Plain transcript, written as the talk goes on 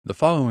The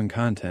following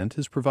content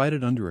is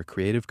provided under a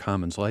Creative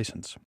Commons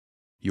license.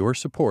 Your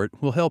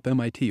support will help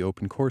MIT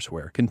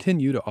OpenCourseware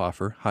continue to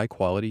offer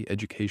high-quality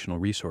educational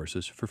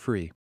resources for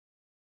free.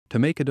 To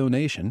make a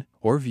donation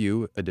or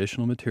view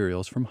additional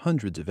materials from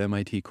hundreds of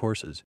MIT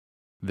courses,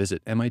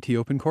 visit MIT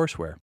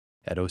OpenCourseware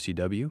at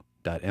ocw.mit.edu.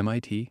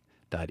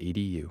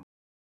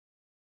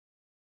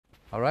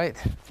 All right,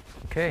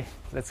 okay,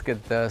 let's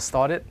get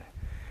started.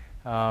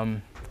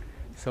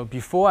 So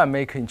before I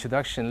make an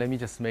introduction, let me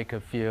just make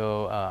a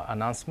few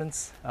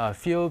announcements. A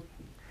few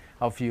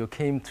of you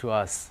came to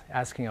us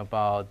asking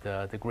about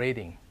the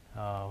grading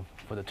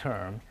for the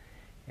term,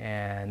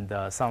 and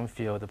some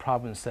feel the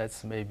problem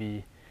sets may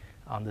be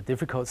on the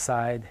difficult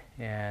side,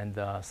 and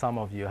some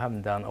of you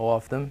haven't done all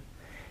of them,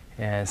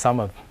 and some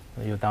of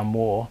you have done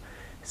more.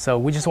 So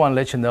we just want to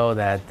let you know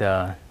that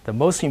the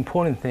most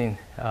important thing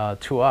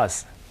to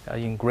us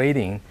in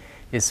grading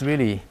is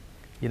really,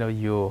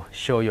 you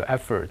show your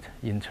effort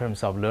in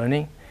terms of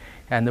learning.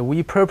 And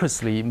we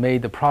purposely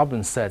made the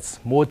problem sets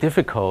more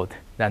difficult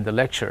than the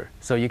lecture.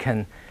 So you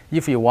can,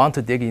 if you want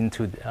to dig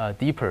into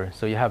deeper,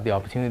 so you have the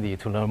opportunity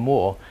to learn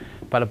more.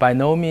 But by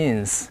no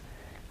means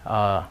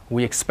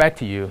we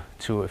expect you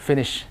to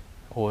finish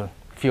or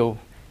feel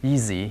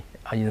easy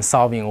in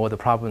solving all the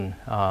problem,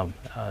 all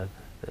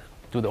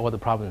the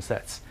problem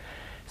sets.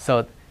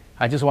 So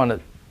I just want to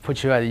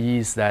put you at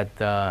ease that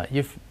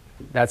if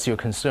that's your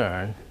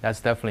concern, that's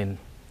definitely,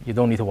 you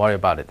don't need to worry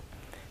about it.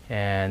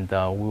 And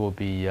we will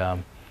be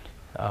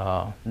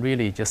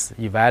really just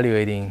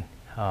evaluating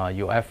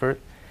your effort.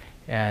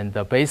 And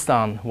based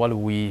on what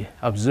we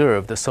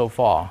observed so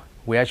far,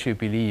 we actually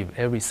believe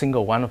every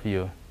single one of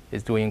you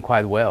is doing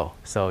quite well.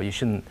 So you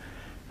shouldn't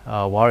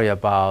worry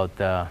about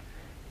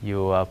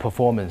your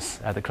performance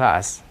at the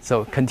class.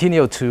 So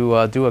continue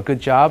to do a good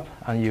job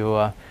on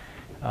your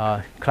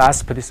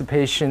class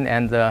participation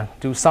and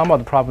do some of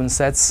the problem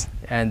sets,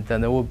 and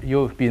then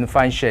you'll be in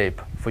fine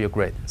shape for your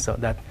grade. So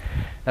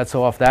that's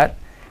all of that.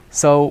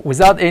 So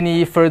without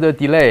any further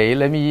delay,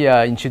 let me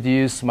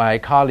introduce my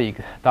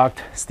colleague,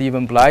 Dr.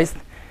 Stephen Blythe.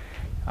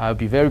 I'll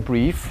be very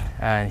brief.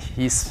 And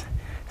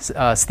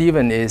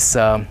Stephen is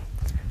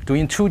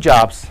doing two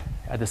jobs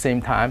at the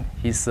same time.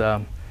 He's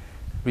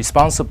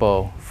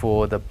responsible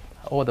for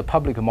all the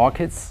public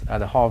markets at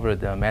the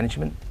Harvard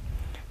Management,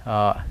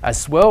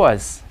 as well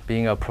as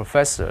being a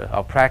professor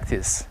of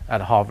practice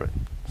at Harvard.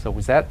 So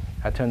with that,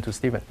 I turn to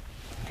Stephen.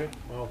 Okay,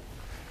 well,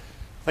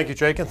 thank you,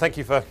 Jake, and thank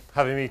you for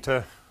having me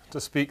to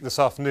speak this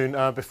afternoon.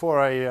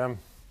 Before I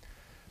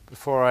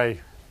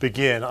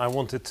begin, I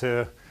wanted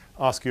to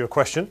ask you a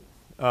question.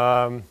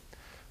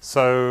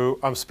 So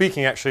I'm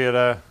speaking actually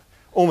at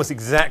almost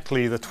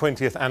exactly the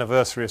 20th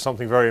anniversary of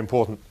something very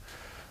important.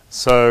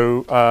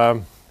 So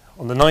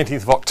on the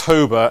 19th of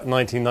October,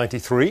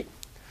 1993,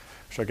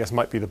 which I guess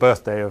might be the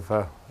birthday of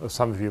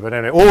some of you, but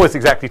anyway, almost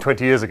exactly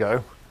 20 years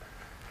ago,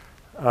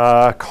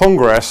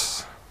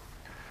 Congress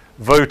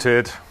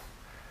voted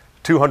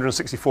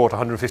 264 to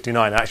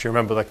 159. I actually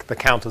remember the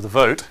count of the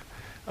vote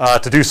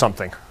to do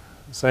something.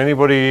 So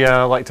anybody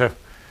like to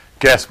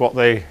guess what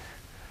they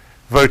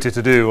voted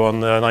to do on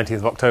the 19th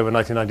of October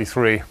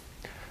 1993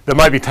 that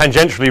might be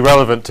tangentially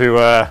relevant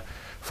to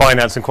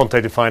finance and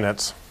quantitative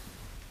finance?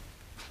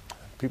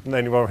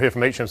 Anyone here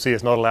from HMC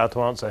is not allowed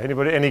to answer.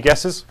 Anybody? Any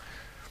guesses?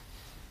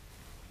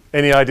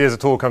 Any ideas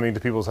at all coming to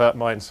people's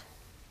minds?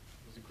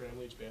 Was it Graham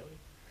Leach Bailey?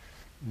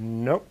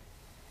 Nope.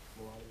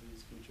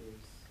 Commodities, futures,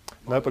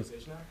 no, but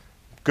Modernization Act?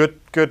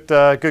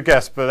 good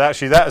guess. But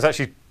actually, that is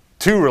actually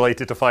too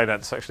related to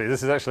finance. Actually,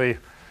 this is actually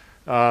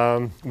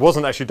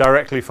wasn't actually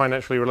directly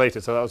financially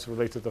related. So that was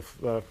related to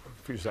the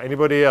future.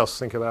 Anybody else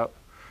think about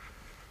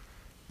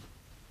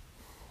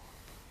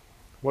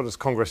what does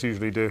Congress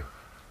usually do?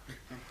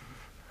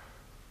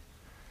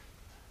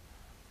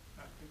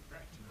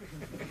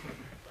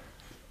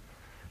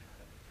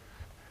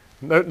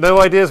 No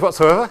ideas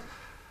whatsoever?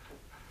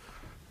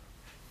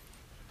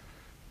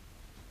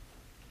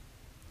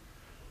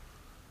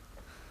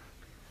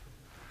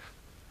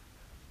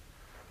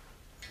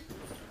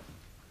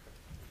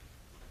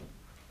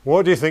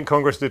 What do you think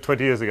Congress did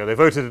 20 years ago? They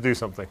voted to do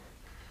something.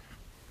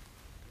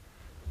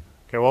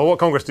 Okay, well, what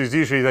Congress does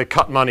usually they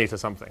cut money to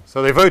something.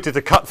 So they voted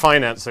to cut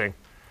financing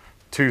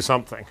to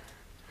something.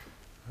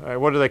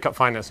 What do they cut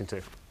financing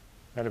to?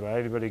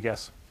 Anybody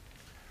guess?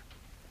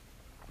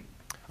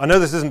 I know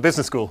this isn't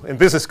business school. In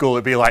business school,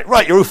 it'd be like,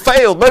 right, you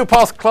failed, no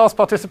class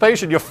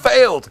participation, you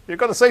failed. You've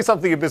got to say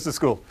something in business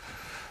school.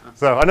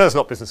 So I know it's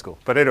not business school,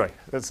 but anyway,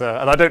 it's,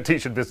 and I don't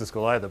teach in business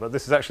school either, but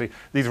this is actually,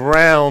 these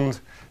round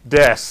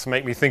desks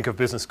make me think of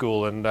business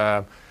school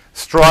and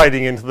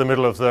striding into the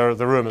middle of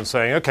the room and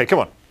saying, okay, come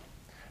on.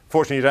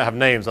 Fortunately, you don't have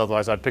names,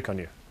 otherwise I'd pick on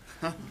you.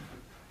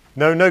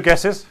 No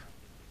guesses?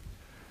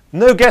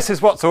 No guesses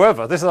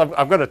whatsoever. This is,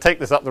 I'm going to take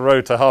this up the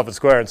road to Harvard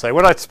Square and say,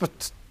 when I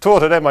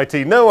taught at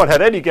MIT, no one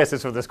had any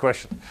guesses for this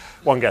question.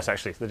 One guess,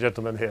 actually, the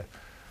gentleman here.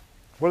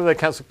 What did they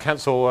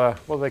cancel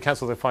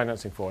their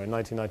financing for in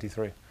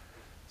 1993?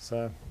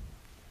 So,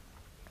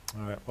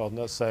 all right, well,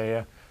 let's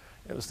say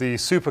it was the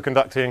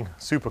superconducting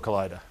super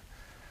collider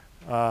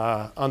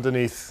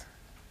underneath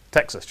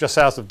Texas, just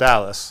south of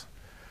Dallas.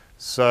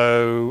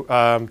 So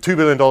 $2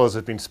 billion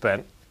had been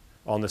spent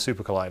on the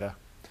super collider,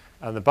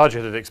 and the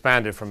budget had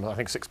expanded from, I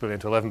think, $6 billion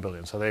to $11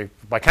 billion. So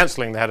by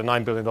cancelling, they had a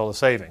 $9 billion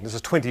saving. This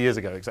was 20 years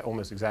ago,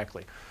 almost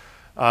exactly.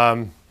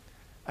 And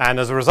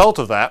as a result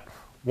of that,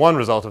 one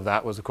result of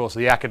that was, of course,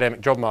 the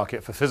academic job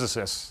market for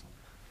physicists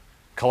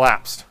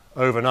collapsed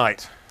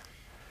overnight.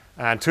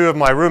 And two of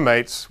my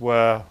roommates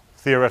were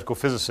theoretical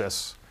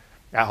physicists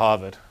at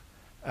Harvard,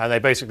 and they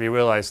basically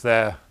realized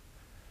their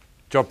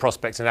job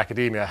prospects in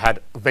academia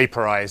had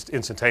vaporized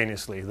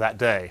instantaneously that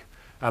day.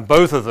 And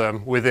both of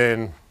them,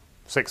 within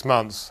 6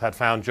 months, had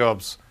found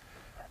jobs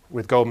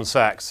with Goldman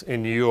Sachs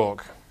in New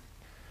York.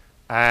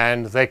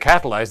 And they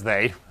catalyzed,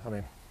 they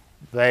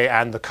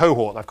and the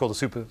cohort I've called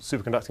the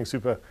superconducting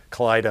super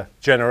collider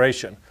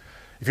generation.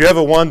 If you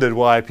ever wondered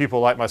why people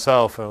like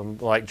myself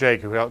and like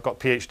Jake, who got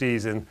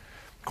PhDs in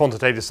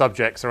quantitative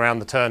subjects around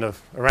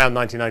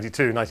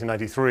 1992,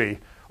 1993,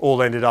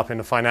 all ended up in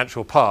a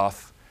financial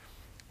path,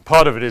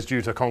 part of it is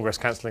due to Congress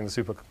cancelling the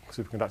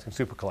superconducting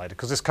super collider,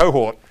 because this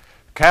cohort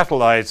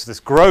catalyzed this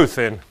growth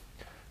in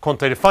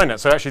quantitative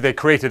finance. So actually they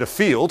created a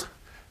field,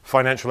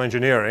 financial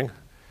engineering,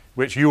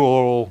 which you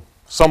are all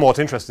somewhat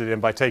interested in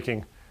by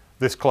taking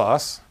this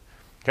class.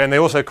 Okay, and they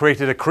also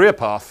created a career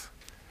path,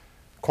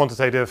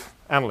 quantitative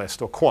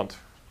analyst or quant,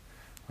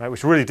 right,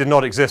 which really did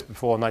not exist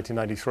before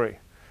 1993.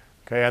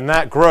 Okay, and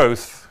that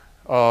growth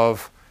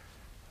of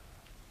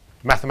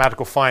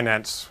mathematical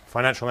finance,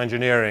 financial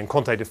engineering,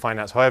 quantitative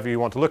finance, however you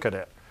want to look at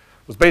it,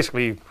 was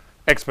basically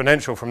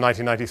exponential from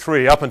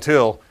 1993 up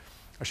until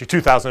actually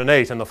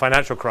 2008 and the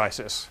financial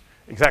crisis,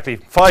 exactly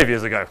 5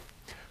 years ago,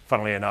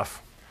 funnily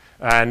enough.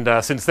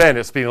 And since then,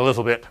 it's been a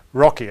little bit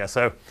rockier.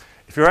 So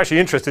if you're actually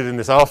interested in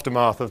this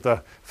aftermath of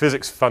the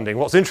physics funding,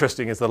 what's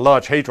interesting is the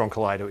Large Hadron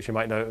Collider, which you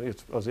might know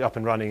was up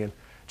and running in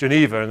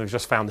Geneva, and they've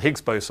just found the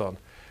Higgs boson,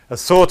 has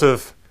sort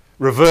of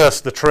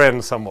reversed the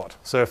trend somewhat.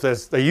 So if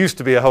there used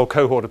to be a whole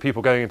cohort of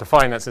people going into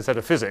finance instead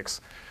of physics,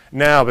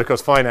 now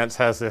because finance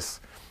has this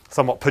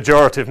somewhat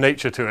pejorative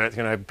nature to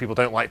it, people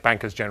don't like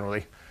bankers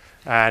generally,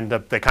 and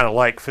they kind of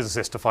like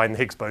physicists to find the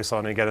Higgs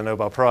boson and get a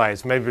Nobel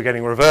Prize. Maybe we're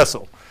getting a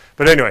reversal.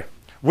 But anyway,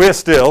 we're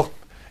still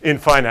in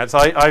finance.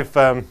 I've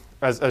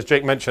as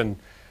Jake mentioned,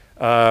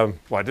 I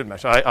didn't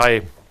mention,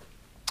 I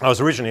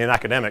was originally an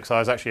academic, so I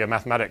was actually a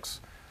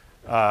mathematics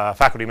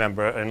faculty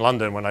member in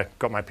London when I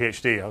got my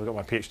PhD. I got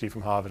my PhD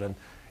from Harvard, and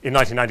in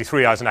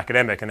 1993 I was an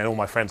academic, and then all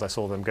my friends, I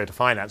saw them go to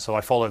finance, so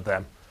I followed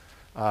them,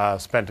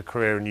 spent a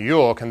career in New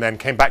York, and then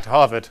came back to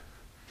Harvard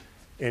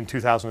in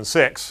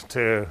 2006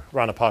 to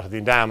run a part of the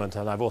endowment,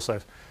 and I've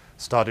also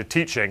started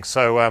teaching.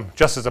 So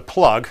just as a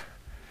plug,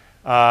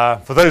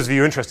 for those of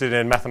you interested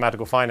in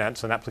mathematical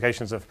finance and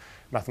applications of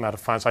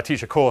mathematical finance, I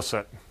teach a course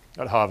at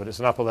Harvard. It's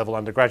an upper-level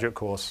undergraduate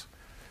course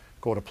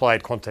called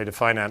Applied Quantitative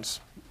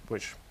Finance,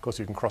 which, of course,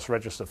 you can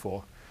cross-register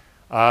for.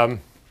 And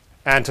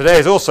today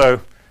is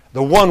also the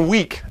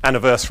 1-week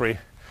anniversary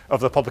of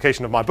the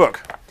publication of my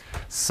book.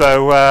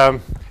 So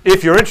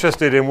if you're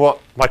interested in what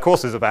my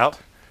course is about,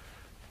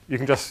 you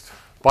can just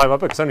buy my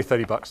book. It's only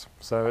 $30.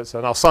 So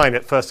and I'll sign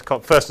it,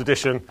 first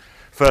edition,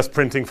 first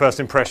printing, first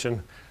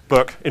impression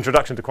book,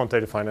 Introduction to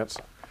Quantitative Finance.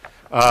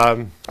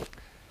 And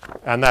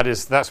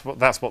that's what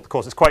the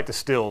course is. Quite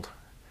distilled.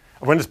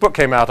 And when this book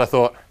came out, I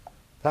thought,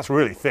 that's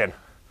really thin.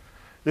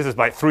 This is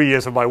like 3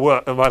 years of my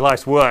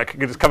life's work.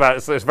 It just come out.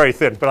 It's very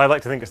thin, but I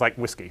like to think it's like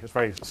whiskey.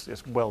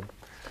 It's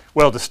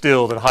well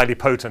distilled and highly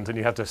potent, and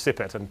you have to sip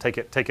it and take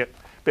it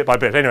bit by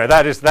bit. Anyway,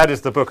 that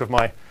is the book of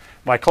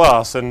my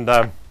class, and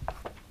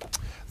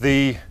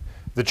the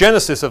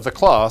genesis of the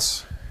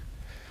class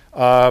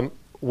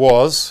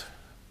was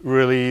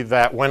really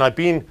that when I'd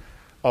been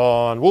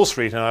on Wall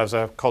Street, and I was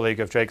a colleague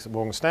of Jake's at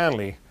Morgan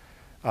Stanley,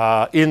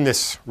 in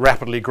this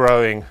rapidly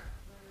growing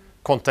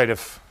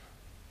quantitative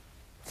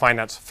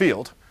finance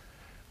field,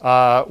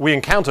 we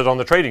encountered on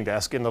the trading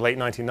desk in the late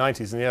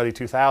 1990s and the early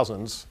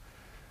 2000s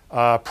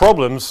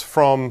problems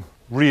from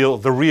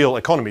the real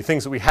economy,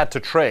 things that we had to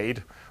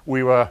trade.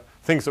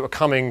 Things that were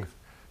coming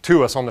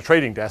to us on the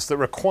trading desk that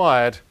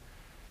required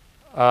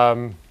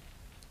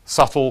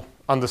subtle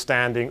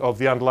understanding of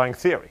the underlying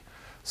theory.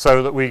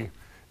 So that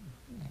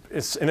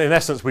in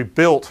essence, we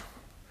built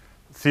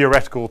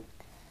theoretical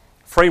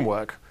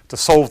framework to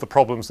solve the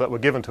problems that were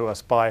given to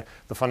us by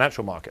the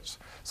financial markets.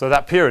 So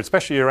that period,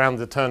 especially around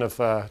the turn of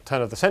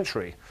the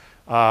century,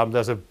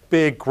 there's a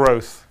big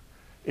growth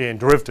in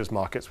derivatives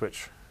markets,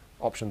 which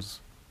options,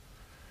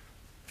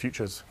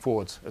 futures,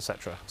 forwards,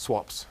 etc.,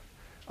 swaps.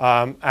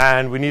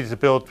 And we needed to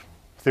build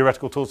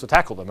theoretical tools to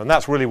tackle them. And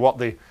that's really what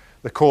the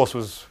course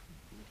was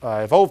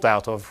evolved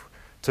out of,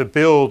 to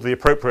build the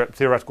appropriate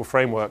theoretical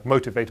framework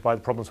motivated by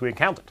the problems we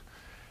encountered.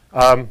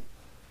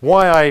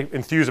 Why I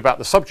enthuse about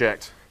the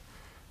subject,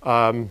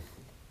 and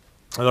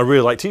I really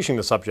like teaching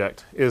the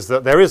subject, is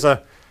that there is an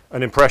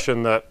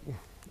impression that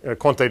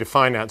quantitative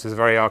finance is a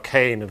very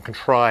arcane and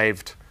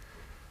contrived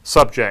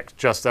subject,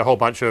 just a whole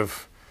bunch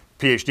of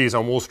PhDs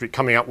on Wall Street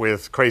coming up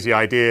with crazy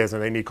ideas,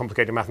 and they need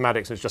complicated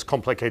mathematics. It's just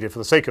complicated for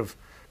the sake of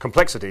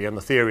complexity, and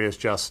the theory is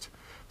just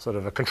sort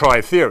of a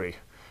contrived theory.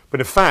 But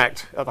in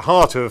fact, at the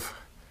heart of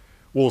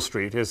Wall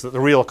Street is that the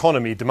real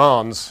economy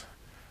demands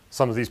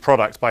some of these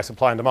products by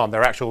supply and demand.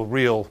 They're actual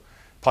real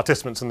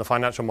participants in the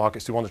financial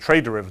markets who want to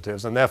trade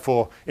derivatives, and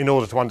therefore, in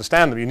order to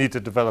understand them, you need to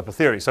develop a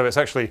theory. So it's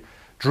actually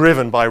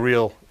driven by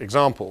real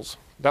examples.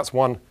 That's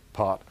one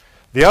part.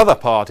 The other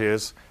part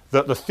is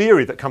that the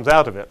theory that comes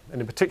out of it,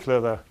 and in particular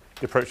the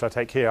approach I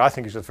take here, I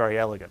think is just very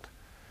elegant.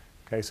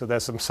 Okay, so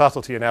there's some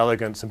subtlety and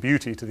elegance and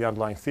beauty to the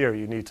underlying theory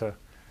you need to,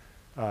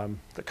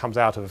 that comes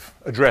out of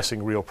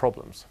addressing real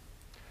problems.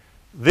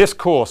 This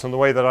course and the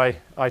way that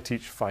I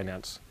teach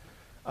finance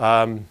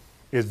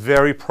is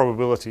very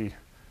probability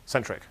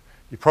centric.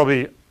 You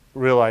probably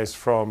realized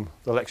from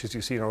the lectures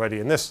you've seen already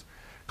in this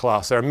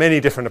class, there are many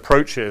different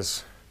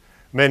approaches,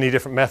 many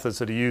different methods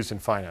that are used in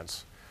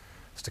finance.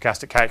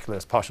 Stochastic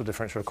calculus, partial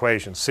differential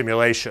equations,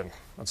 simulation,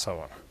 and so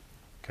on.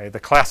 Okay, the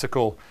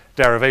classical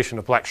derivation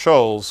of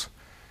Black-Scholes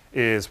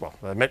is, well,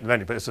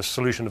 many, but it's a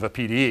solution of a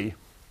PDE.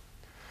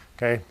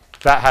 Okay,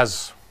 that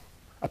has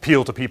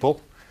appeal to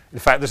people. In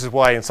fact, this is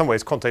why, in some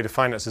ways, quantitative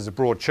finance is a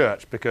broad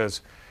church,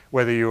 because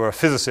whether you're a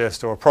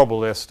physicist or a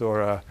probabilist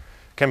or a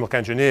chemical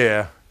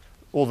engineer,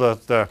 all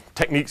the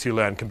techniques you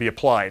learn can be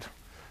applied.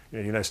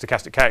 You know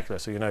stochastic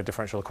calculus, or you know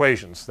differential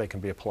equations, they can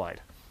be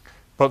applied.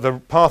 But the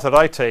path that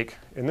I take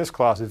in this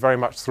class is very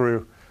much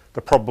through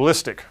the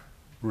probabilistic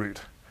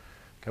route,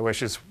 okay,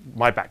 which is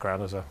my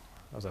background as a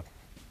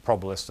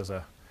probabilist,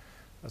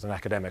 as an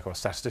academic, or a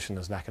statistician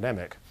as an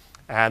academic.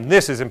 And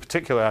this is in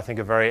particular, I think,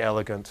 a very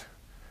elegant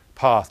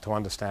path to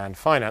understand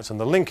finance and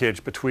the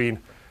linkage between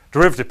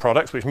derivative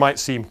products, which might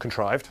seem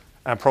contrived,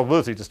 and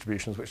probability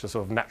distributions, which are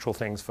sort of natural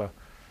things for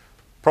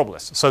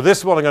probabilists. So this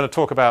is what I'm going to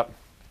talk about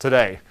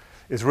today,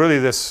 is really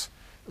this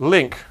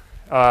link,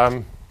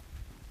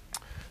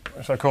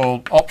 which I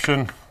call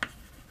option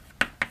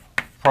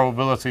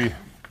probability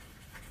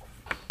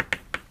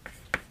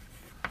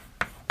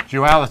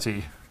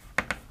duality,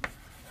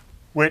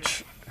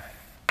 which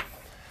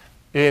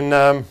in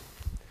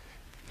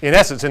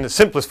essence, in its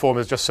simplest form,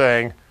 is just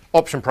saying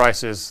option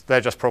prices,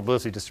 they're just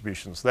probability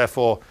distributions.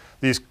 Therefore,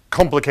 these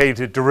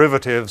complicated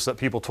derivatives that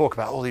people talk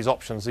about, all these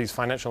options, these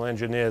financial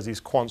engineers,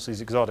 these quants,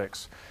 these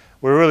exotics,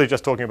 we're really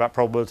just talking about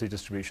probability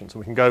distributions. And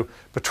we can go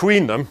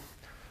between them,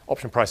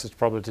 option prices to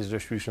probability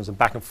distributions, and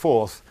back and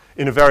forth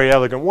in a very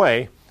elegant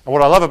way. And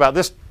what I love about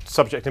this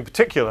subject in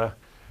particular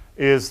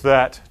is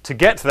that to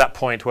get to that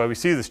point where we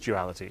see this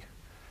duality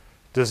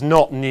does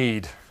not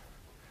need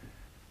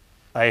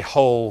a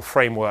whole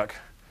framework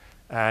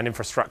and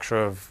infrastructure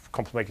of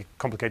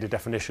complicated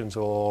definitions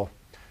or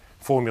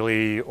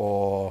formulae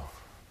or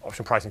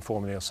option pricing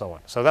formulae or so on.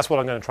 So that's what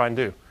I'm going to try and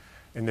do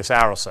in this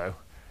hour or so,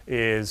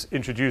 is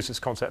introduce this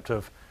concept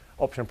of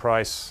option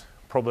price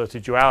probability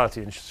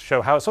duality and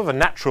show how it's sort of a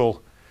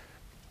natural,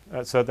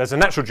 so there's a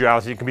natural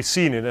duality that can be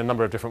seen in a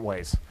number of different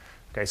ways.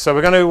 Okay, so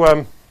we're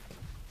going to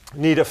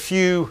need a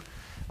few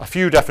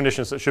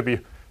definitions that should be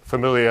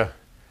familiar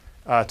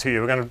to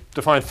you. We're going to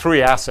define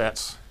three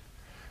assets.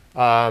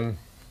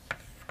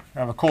 We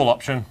have a call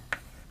option,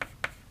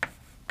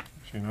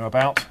 which you know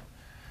about,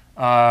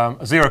 a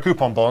zero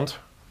coupon bond,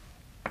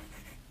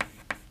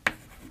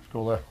 it's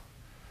called a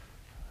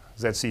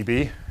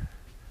ZCB.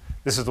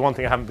 This is the one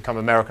thing I haven't become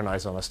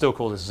Americanized on. I still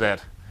call this Z.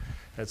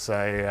 It's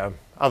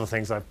other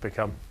things I've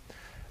become.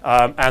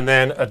 And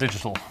then a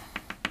digital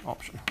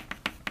option.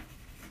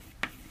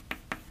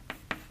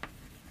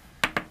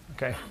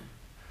 Okay.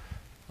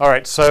 All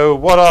right, so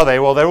what are they?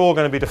 Well, they're all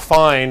going to be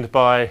defined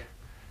by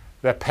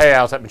their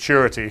payout at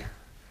maturity.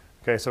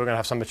 Okay, so we're going to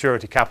have some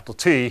maturity capital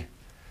T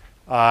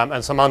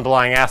and some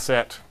underlying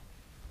asset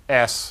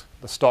S,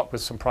 the stock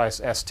with some price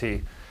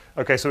ST.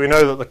 Okay, so we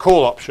know that the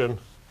call option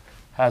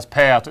has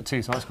payout at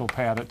T, so let's call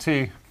payout at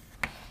T.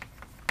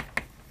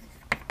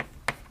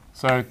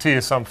 So T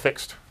is some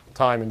fixed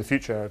time in the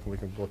future,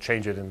 and we'll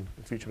change it in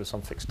the future with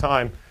some fixed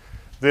time.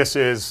 This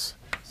is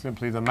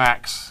simply the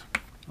max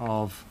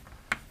of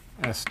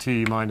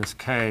ST minus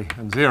K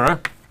and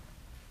 0.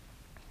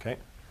 Okay,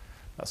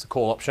 that's the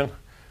call option.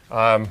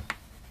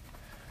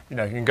 You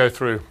know, you can go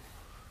through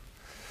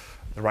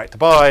the right to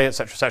buy,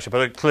 etc.,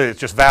 but clearly it's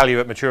just value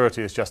at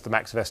maturity is just the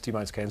max of ST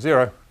minus K and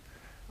 0.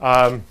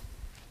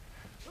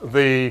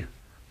 The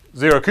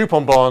zero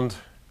coupon bond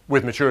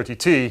with maturity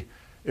T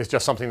is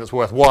just something that's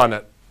worth 1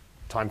 at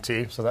time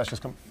T, so that's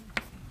just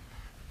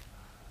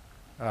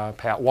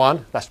payout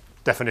 1. That's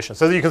definition.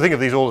 So you can think of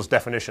these all as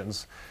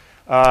definitions.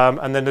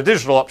 And then the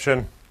digital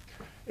option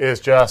is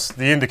just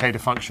the indicator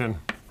function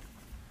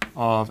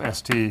of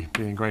ST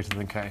being greater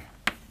than K.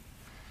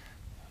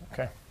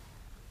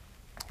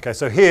 Okay,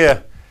 so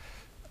here,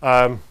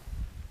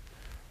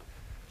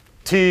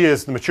 T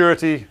is the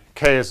maturity,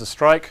 K is the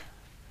strike.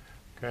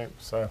 Okay,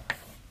 so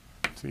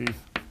T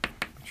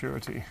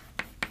maturity,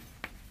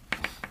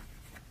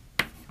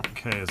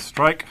 K is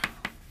strike.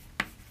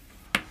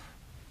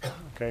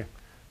 Okay,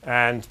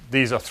 and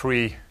these are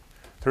three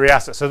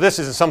assets. So this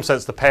is in some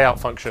sense the payout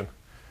function.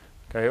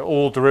 Okay,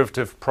 all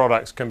derivative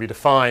products can be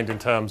defined in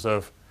terms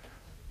of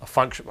a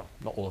function. Well,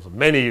 not all of them.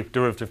 Many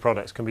derivative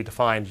products can be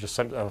defined just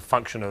a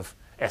function of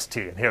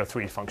st. And here are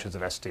three functions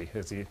of st.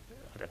 Here's the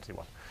identity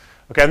one.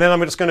 Okay, and then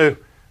I'm just going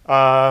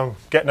to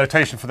get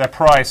notation for their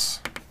price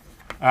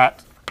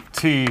at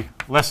t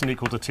less than or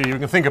equal to t. We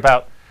can think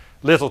about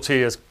little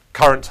t as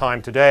current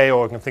time today,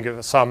 or we can think of it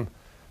as some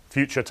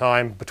future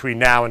time between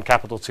now and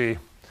capital T.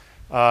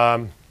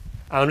 And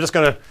I'm just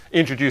going to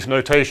introduce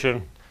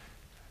notation.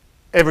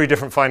 Every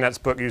different finance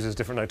book uses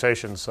different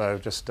notations, so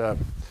just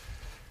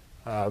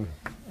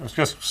it's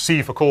just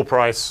C for call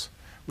price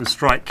with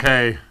strike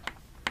K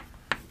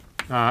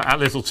at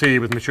little t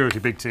with maturity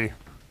big T.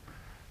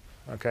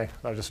 Okay,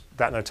 just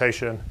that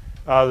notation.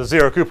 The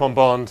zero coupon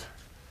bond,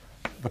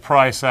 the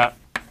price at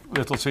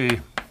little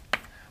t,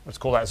 let's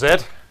call that Z.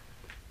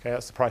 Okay,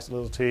 that's the price at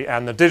little t.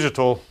 And the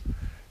digital,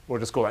 we'll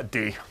just call that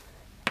D.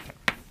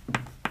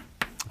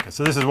 Okay,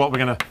 so this is what we're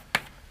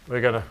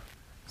gonna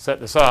set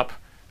this up.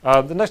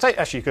 The notation,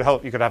 actually,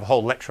 you could have a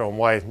whole lecture on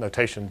why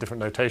notation,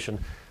 different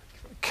notation.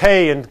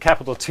 K and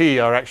capital T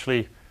are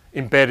actually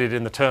embedded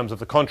in the terms of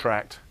the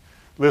contract.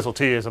 Little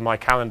t is my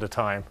calendar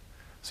time.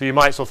 So you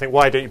might sort of think,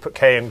 why don't you put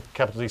K and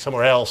capital T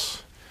somewhere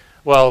else?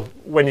 Well,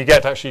 when you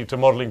get actually to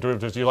modeling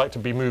derivatives, you like to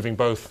be moving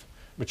both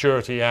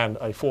maturity and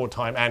a forward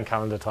time and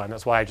calendar time.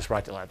 That's why I just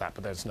write it like that,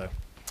 but there's no.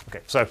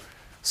 Okay, so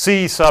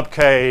C sub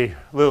K,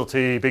 little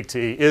t, big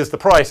T, is the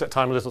price at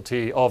time little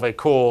t of a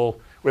call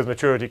with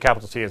maturity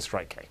capital T and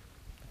strike K.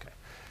 Okay.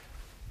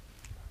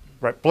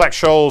 Right,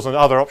 Black-Scholes and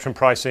other option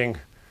pricing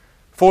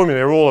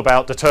formulae are all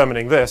about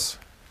determining this,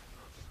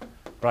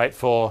 right,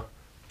 for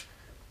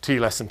t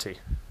less than t.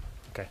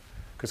 Okay,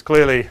 because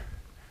clearly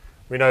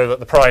we know that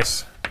the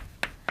price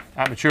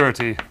at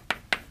maturity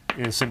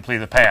is simply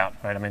the payout,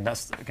 right? I mean,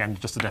 that's, again,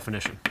 just a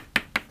definition.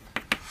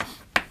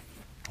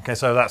 Okay,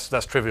 so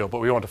that's trivial, but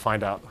we want to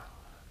find out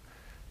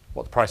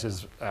what the price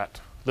is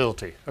at little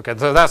t. Okay,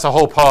 so that's a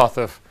whole path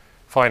of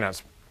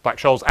finance.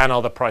 Black-Scholes and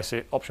other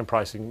option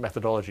pricing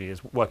methodology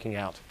is working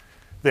out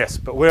this,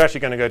 but we're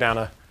actually going to go down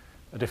a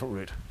different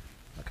route.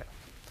 Okay.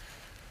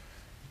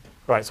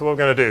 Right, so what we're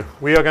going to do,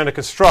 we are going to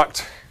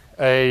construct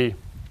a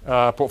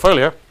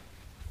portfolio.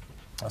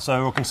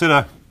 So we'll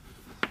consider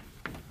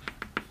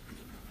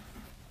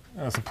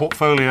as a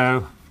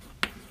portfolio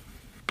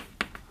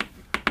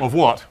of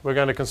what? We're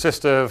going to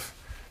consist of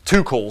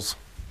two calls.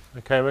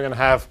 Okay, we're going to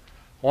have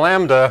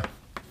lambda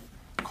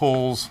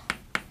calls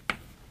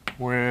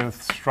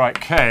with strike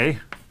K.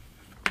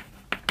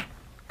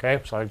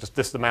 Okay, so just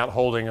this amount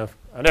holding of,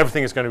 and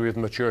everything is going to be with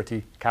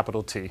maturity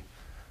capital T.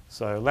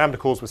 So lambda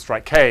calls with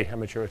strike K and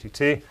maturity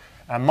T,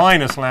 and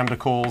minus lambda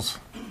calls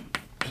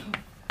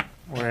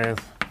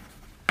with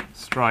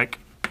strike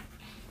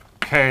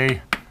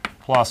K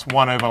plus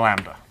 1 over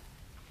lambda.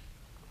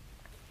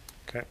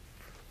 Okay,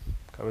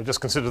 so we'll just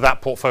consider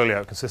that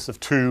portfolio. It consists of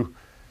two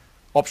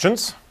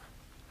options.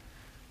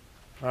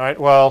 All right,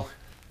 well,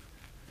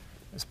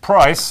 its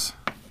price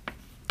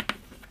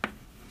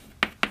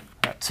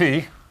at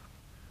T,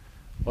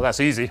 well, that's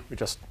easy.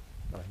 Let's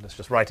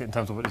just write it in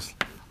terms of what is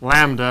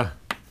lambda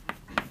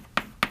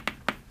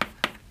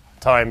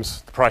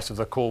times the price of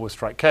the call with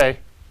strike K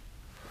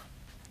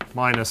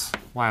minus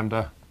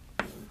lambda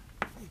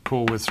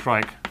call with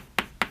strike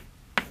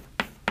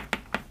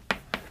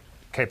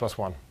K plus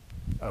 1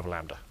 over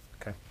lambda.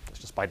 Okay, that's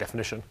just by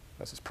definition.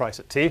 That's its price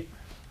at T.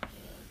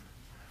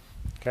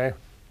 Okay,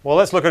 well,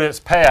 let's look at its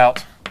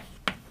payout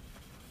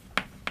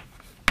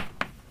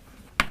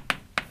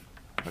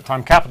at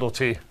time capital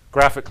T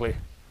graphically.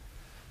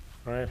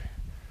 Right.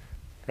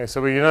 Okay,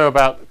 so we know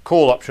about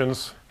call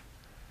options.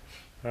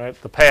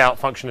 Right, the payout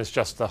function is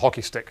just the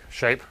hockey stick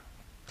shape,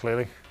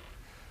 clearly.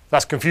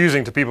 That's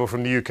confusing to people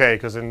from the UK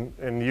because in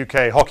the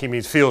UK, hockey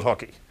means field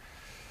hockey,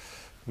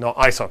 not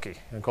ice hockey.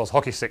 And of course,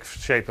 hockey stick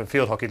shape and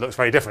field hockey looks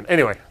very different.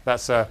 Anyway,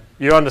 that's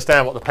you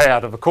understand what the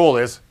payout of a call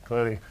is.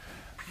 Clearly,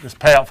 this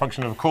payout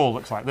function of a call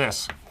looks like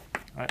this.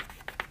 Right?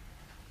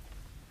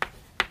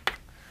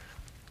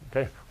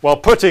 Okay. Well,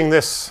 putting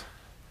this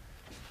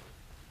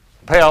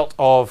payout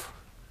of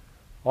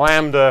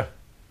lambda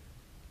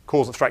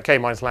calls at strike K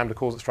minus lambda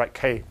calls at strike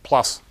K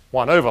plus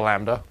 1 over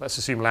lambda. Let's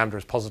assume lambda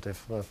is positive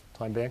for the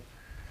time being.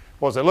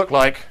 What does it look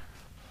like?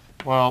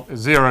 Well,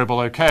 it's 0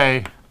 below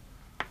K.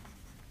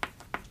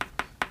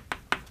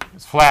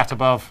 It's flat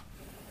above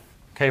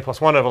K plus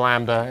 1 over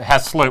lambda. It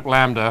has slope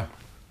lambda.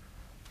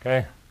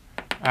 Okay,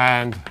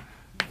 and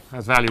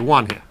has value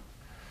 1 here.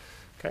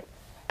 Okay.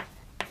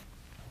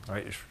 All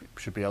right, you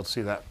should be able to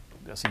see that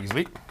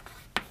easily.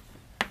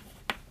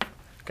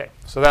 Okay,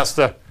 so that's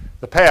the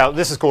payout.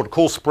 This is called a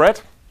call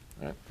spread.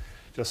 Right?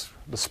 Just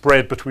the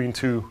spread between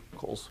two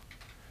calls.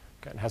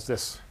 Okay, it has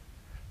this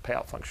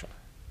payout function.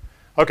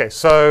 Okay,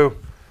 so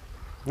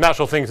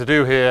natural thing to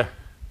do here,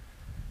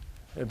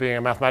 it being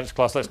a mathematics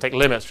class, let's take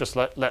limits. Just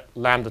let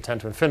lambda tend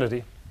to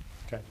infinity.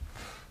 Okay,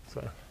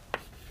 so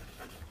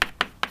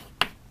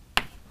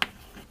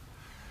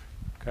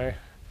okay,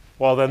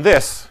 well then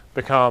this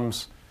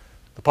becomes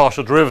the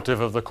partial derivative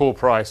of the call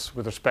price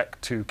with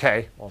respect to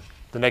K, or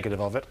the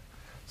negative of it.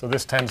 So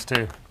this tends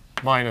to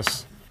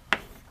minus,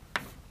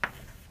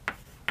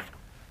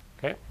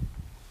 okay.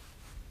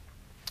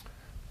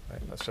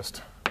 Right, let's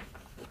just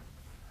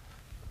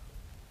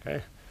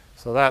Okay,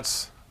 so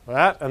that's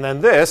that. And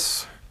then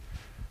this,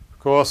 of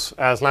course,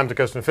 as lambda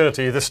goes to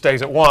infinity, this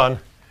stays at 1.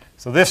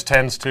 So this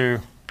tends to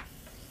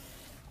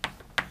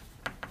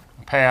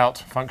a payout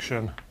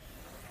function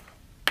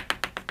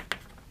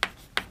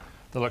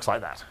that looks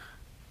like that.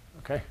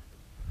 Okay.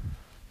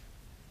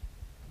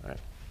 All right.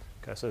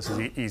 Okay, so this is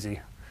easy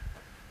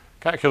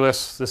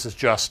calculus. This is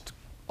just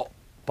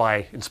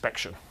by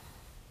inspection.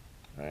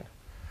 Right.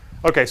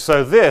 Okay,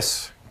 so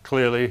this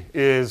clearly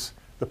is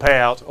the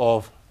payout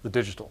of the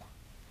digital.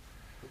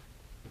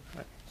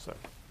 Right, so.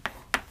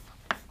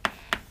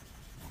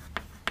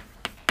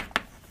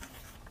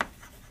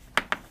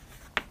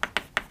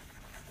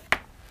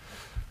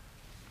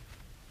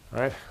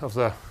 Right, of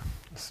the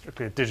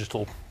strictly a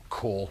digital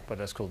call, but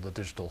that's called the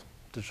digital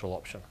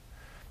option.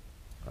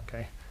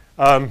 Okay.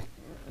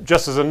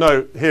 Just as a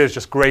note, here's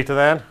just greater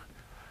than.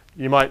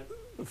 You might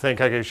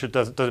think, okay,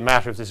 does it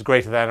matter if this is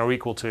greater than or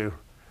equal to?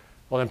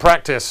 Well, in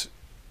practice,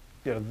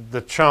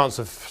 the chance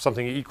of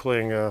something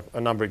equaling a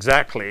number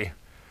exactly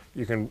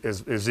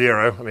is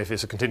 0. I mean, if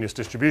it's a continuous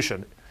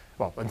distribution.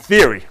 Well, in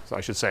theory,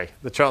 I should say,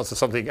 the chance of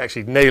something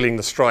actually nailing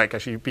the strike,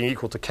 actually being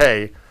equal to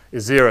k,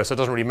 is 0. So it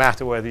doesn't really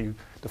matter whether you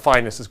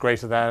define this as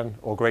greater than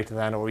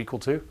or equal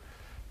to.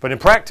 But in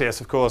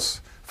practice, of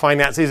course,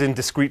 finance is in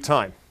discrete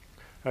time,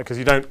 because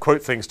you don't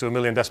quote things to a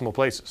million decimal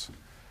places.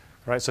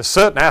 Right? So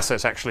certain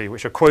assets, actually,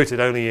 which are quoted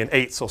only in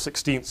 8ths or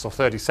 16ths or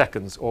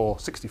 32nds or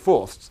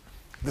 64ths,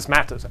 this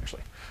matters,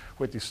 actually,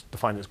 whether you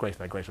define it as greater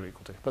than, greater or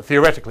equal to. But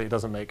theoretically, it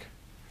doesn't make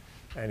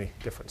any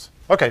difference.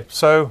 OK,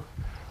 so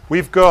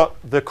we've got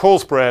the call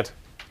spread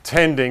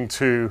tending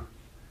to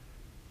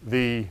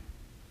the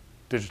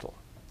digital.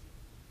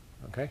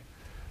 OK?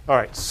 All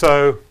right,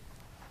 so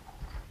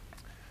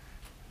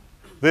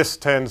this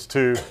tends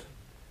to,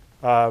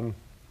 so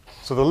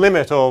the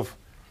limit of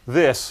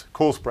this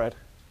call spread,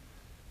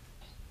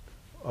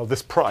 of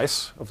this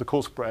price of the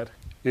call spread,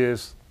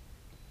 is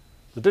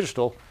the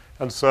digital.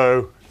 And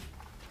so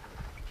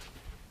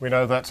we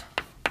know that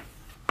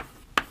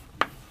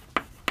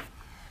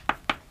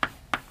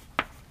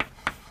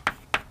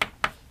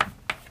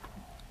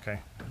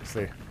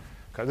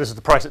this is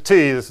the price at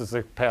t, this is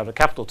the payout at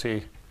capital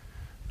T.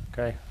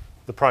 Okay,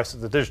 the price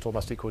of the digital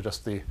must equal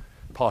just the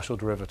partial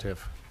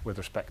derivative with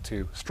respect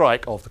to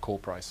strike of the call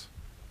price.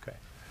 Okay.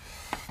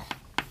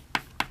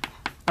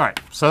 All right,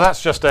 so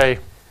that's just a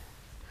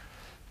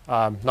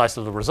nice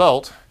little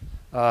result.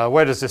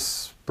 Where does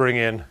this bring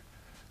in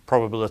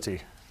probability?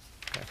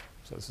 Okay,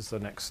 so this is the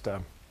next.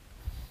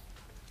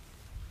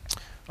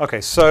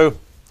 Okay, so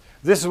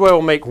this is where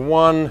we'll make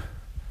one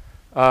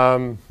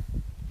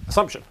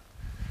assumption.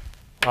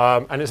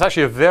 And it's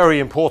actually a very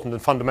important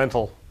and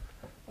fundamental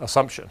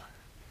assumption.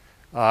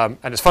 And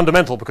it's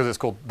fundamental because it's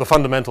called the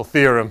fundamental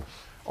theorem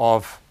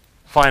of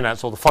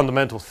finance, or the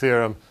fundamental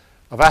theorem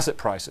of asset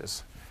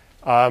prices.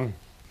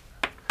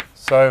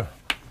 So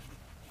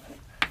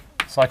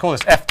I call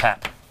this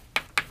FTAP,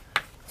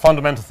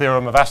 fundamental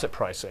theorem of asset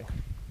pricing.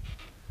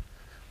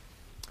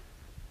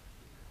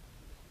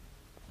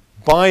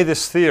 By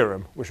this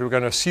theorem, which we're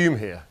going to assume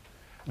here,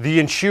 the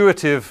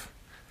intuitive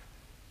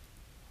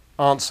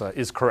answer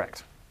is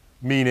correct,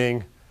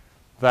 meaning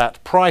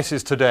that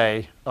prices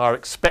today are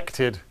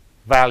expected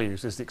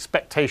values, is the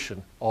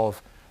expectation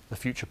of the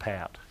future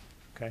payout.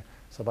 Okay?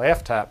 So by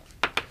FTAP,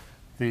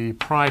 the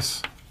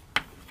price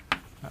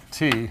at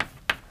T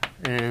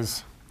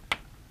is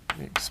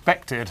the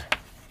expected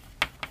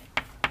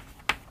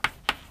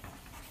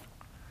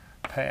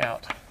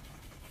payout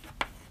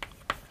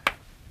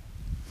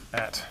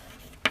at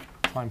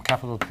time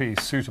capital P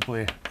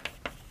suitably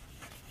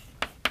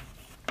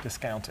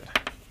discounted.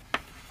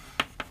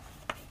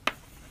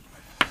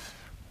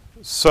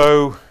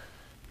 So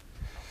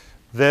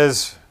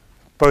there's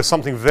both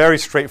something very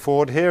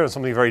straightforward here and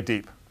something very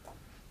deep.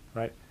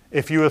 Right?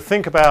 If you were to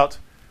think about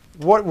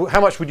how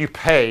much would you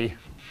pay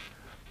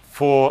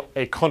for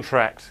a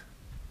contract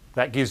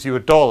that gives you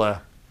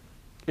 $1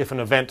 if an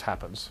event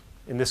happens,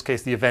 in this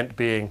case the event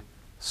being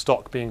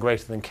stock being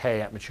greater than K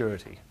at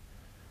maturity,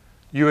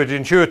 you would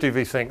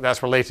intuitively think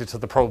that's related to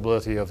the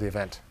probability of the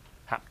event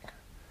happening.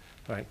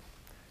 Right?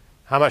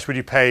 How much would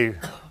you pay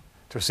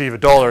to receive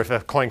 $1 if a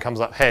coin comes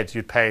up heads?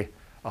 You'd pay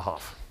a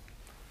half,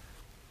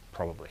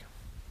 probably.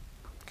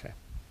 Okay.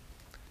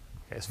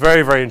 It's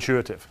very, very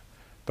intuitive.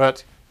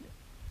 But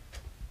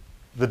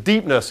the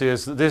deepness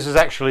is that this is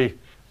actually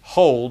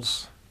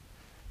holds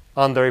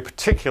under a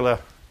particular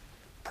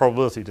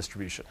probability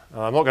distribution.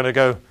 I'm not going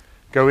to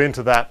go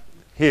into that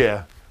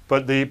here,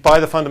 but by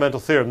the fundamental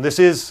theorem, this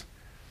is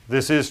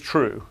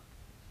true.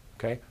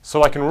 Okay?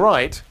 So I can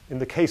write, in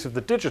the case of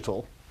the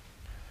digital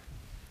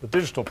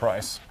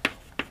price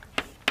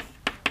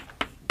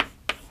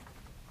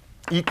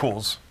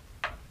equals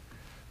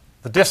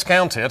the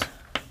discounted,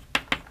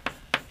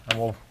 and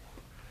we'll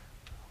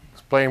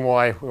explain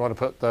why we want to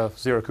put the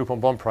zero coupon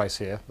bond price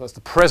here. That's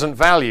the present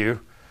value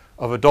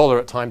of $1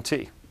 at time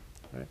t.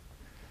 Right?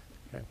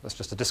 Okay, that's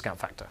just a discount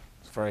factor.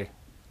 It's very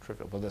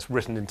trivial, but that's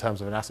written in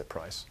terms of an asset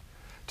price,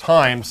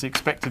 times the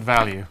expected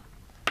value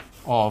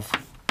of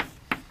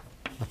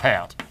the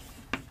payout.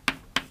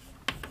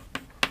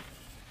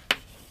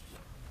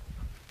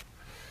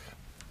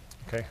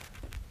 Okay,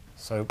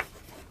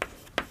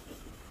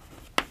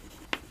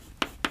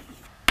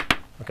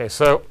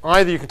 so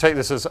either you can take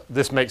this as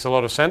this makes a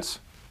lot of sense,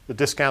 the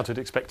discounted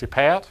expected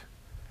payout,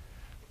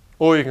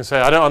 or you can say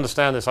I don't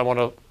understand this. I want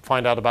to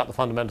find out about the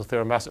fundamental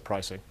theorem of asset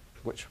pricing,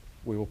 which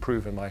we will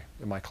prove in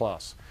my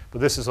class.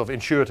 But this is sort of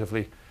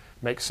intuitively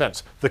makes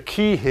sense. The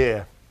key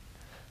here,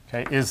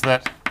 okay, is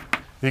that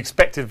the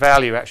expected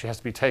value actually has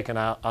to be taken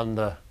out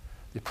under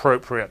the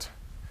appropriate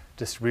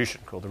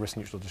distribution called the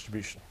risk-neutral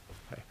distribution.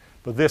 Okay.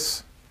 But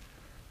this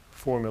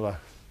formula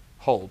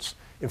holds.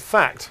 In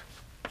fact,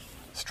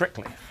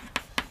 strictly,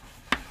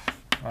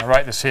 I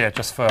write this here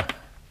just for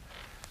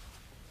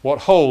what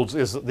holds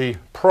is that the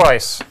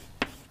price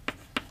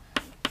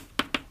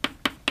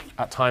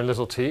at time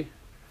little t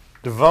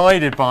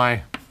divided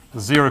by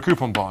the zero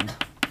coupon bond,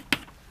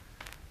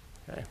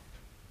 okay,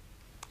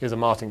 is a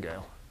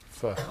martingale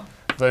for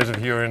those of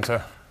you who are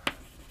into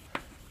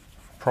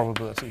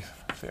probability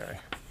theory.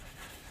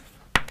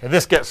 Okay,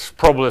 this gets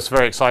probabilists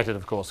very excited,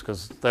 of course,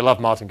 because they love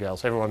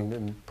martingales. Everyone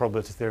in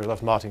probability theory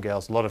loves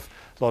martingales. A lot of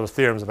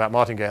theorems about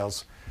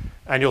martingales.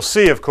 And you'll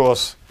see, of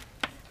course,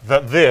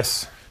 that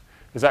this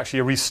is actually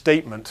a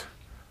restatement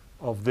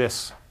of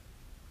this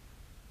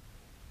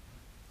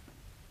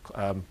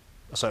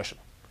assertion.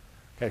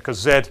 Okay, because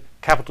Z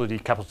capital D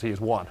capital T is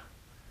 1.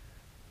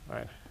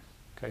 Right?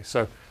 Okay,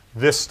 so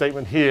this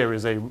statement here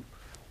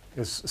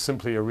is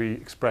simply a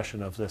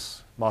re-expression of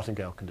this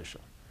martingale condition.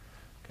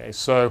 Okay,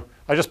 so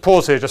I just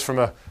pause here just from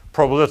a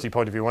probability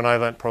point of view. When I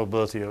learnt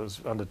probability, it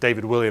was under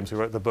David Williams, who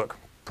wrote the book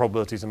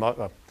Probability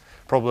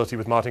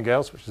with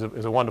Martingales, which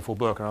is a wonderful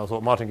book, and I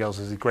thought martingales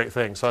is a great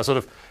thing. So I was sort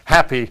of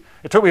happy.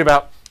 It took me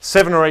about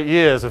 7 or 8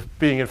 years of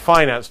being in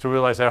finance to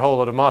realize there are a whole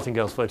lot of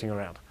martingales floating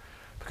around.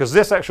 Because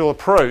this actual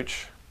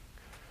approach,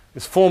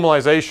 this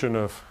formalization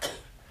of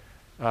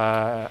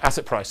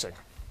asset pricing,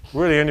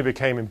 really only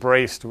became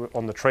embraced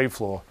on the trade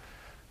floor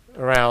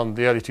around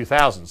the early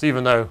 2000s,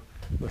 even though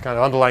the kind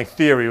of underlying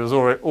theory was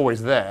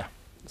always there,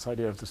 this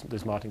idea of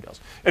these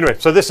martingales. Anyway,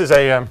 so this is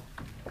a,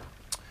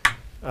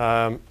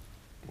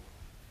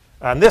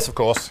 and this, of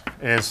course,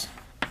 is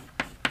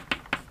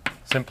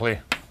simply,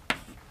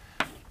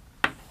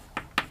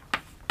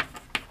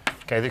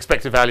 okay, the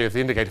expected value of the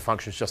indicator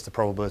function is just the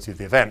probability of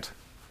the event.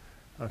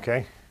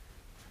 Okay.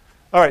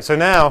 All right, so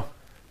now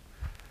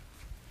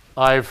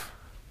I've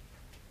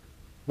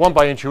won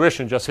by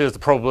intuition, just here's the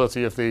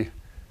probability of the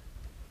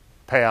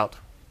payout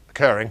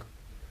occurring.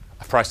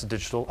 I've priced the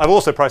digital. I've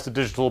also priced the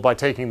digital by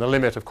taking the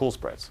limit of call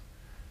spreads.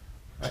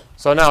 Right?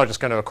 So now I'm just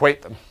going to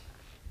equate them.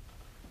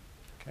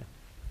 Okay.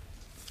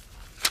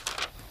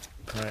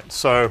 All right,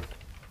 so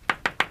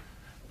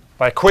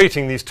by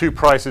equating these two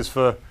prices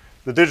for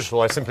the digital,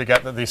 I simply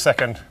get that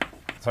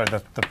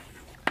the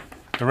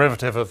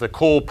derivative of the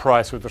call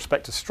price with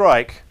respect to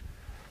strike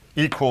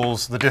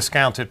equals the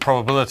discounted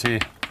probability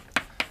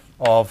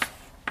of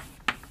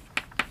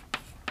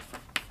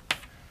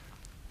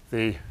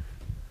the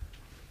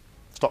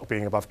stock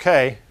being above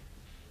K.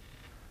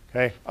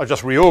 Okay, I'll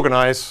just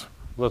reorganize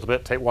a little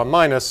bit, take 1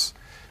 minus,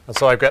 and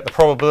so I get the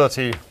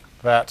probability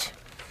that,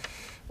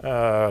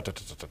 well,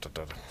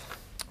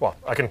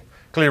 I can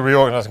clearly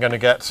reorganize. I'm going to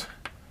get,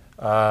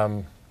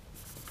 all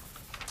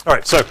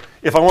right, so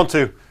if I want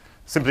to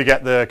simply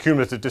get the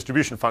cumulative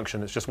distribution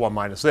function, it's just 1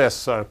 minus this.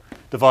 So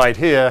divide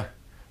here,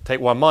 take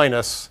 1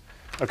 minus.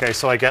 Okay,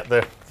 so I get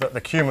the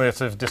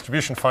cumulative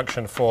distribution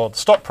function for the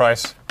stock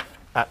price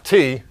at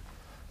T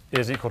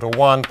is equal to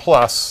 1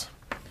 plus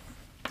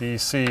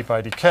dC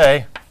by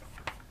dK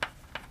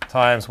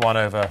times 1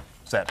 over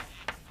Z. All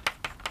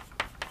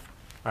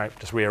right,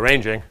 just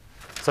rearranging.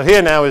 So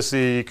here now is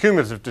the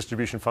cumulative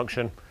distribution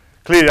function.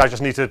 Clearly, I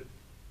just need to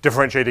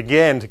differentiate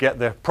again to get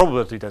the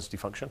probability density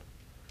function.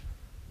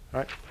 All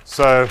right,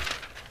 so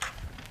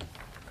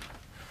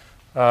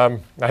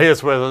now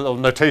here's where the little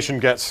notation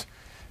gets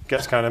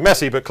kind of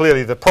messy, but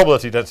clearly the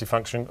probability density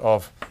function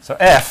of, so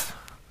F,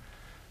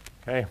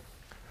 okay,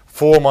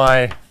 for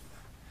my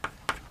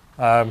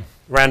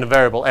random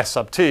variable S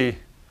sub t,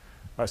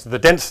 right, so the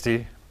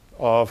density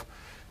of,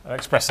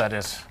 express that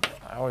is,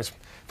 I always,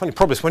 funny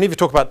probabilists, whenever you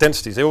talk about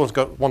densities, they always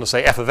want to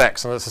say f of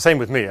x, and it's the same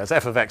with me, as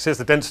f of x is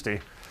the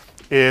density,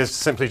 is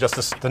simply just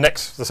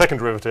the second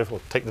derivative, or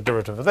take the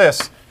derivative of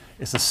this,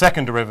 is the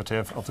second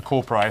derivative of the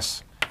call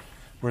price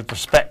with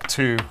respect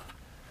to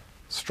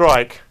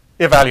strike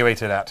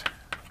evaluated at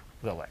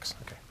little x.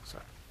 Okay, so.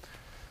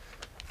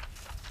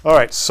 All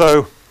right,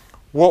 so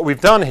what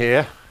we've done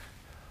here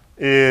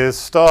is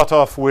start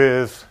off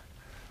with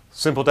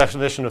simple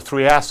definition of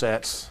 3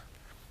 assets,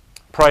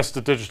 price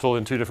to digital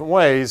in 2 different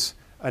ways,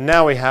 and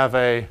now we have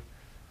a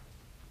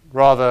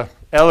rather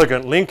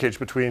elegant linkage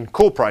between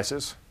call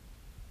prices,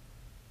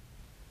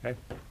 okay,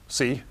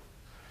 C,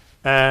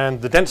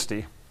 and the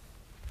density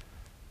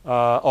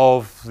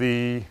of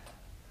the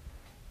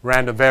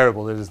random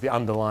variable that is the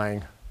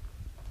underlying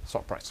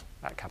stock price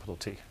at capital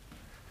T.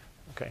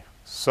 Okay,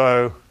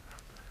 so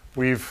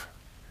we've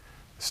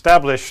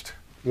established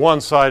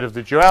one side of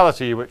the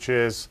duality, which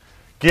is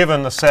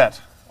given the set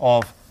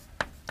of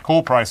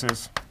call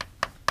prices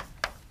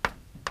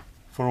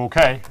for all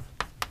k,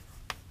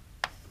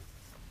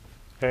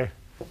 okay,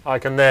 I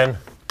can then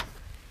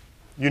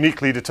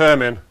uniquely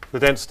determine the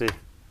density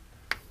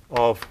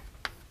of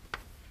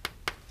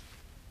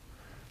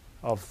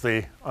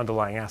the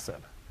underlying asset.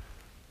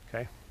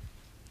 Okay.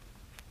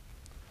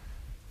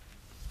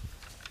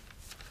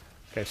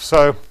 Okay,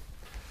 so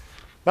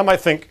that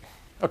might think,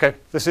 okay,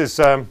 this is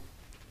kind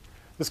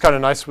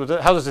of nice.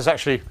 How does this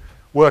actually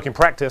work in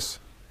practice?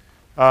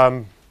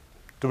 Do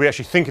we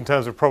actually think in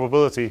terms of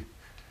probability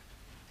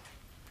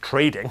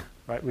trading?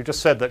 Right? We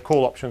just said that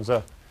call options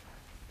are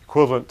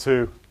equivalent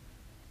to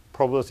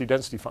probability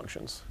density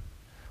functions.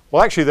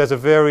 Well, actually, there's a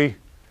very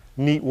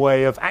neat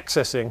way of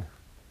accessing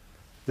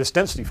this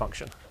density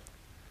function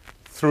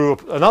through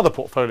another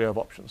portfolio of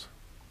options.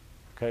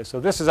 Okay, so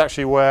this is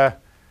actually where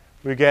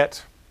we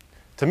get,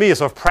 to me, a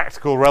sort of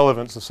practical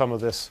relevance of some of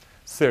this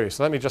theory.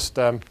 So let me just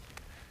show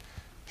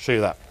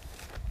you that.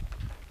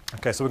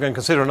 Okay, so we're going to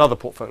consider another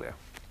portfolio.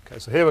 Okay,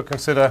 so here we'll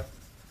consider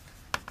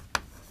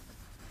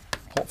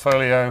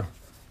portfolio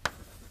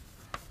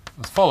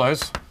as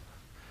follows.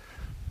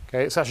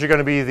 Okay, it's actually going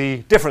to be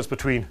the difference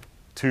between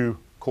two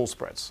call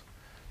spreads.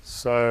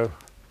 So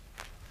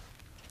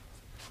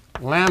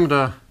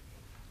lambda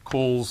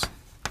calls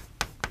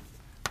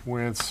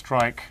with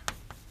strike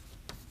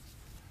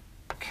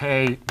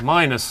k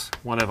minus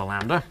 1 over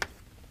lambda.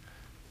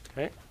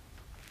 Okay.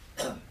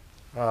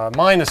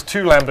 Minus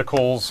 2 lambda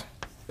calls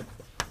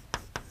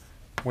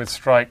with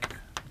strike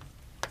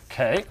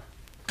k.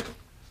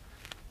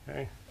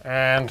 Okay.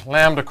 And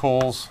lambda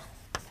calls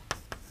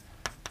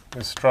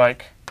with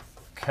strike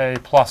k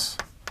plus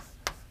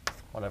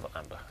whatever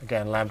lambda.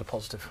 Again, lambda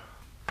positive.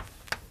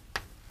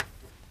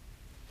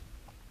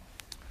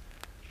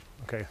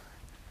 Okay.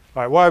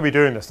 All right, why are we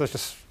doing this? Let's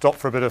just stop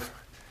for a bit of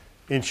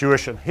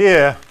intuition.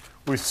 Here,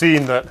 we've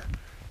seen that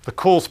the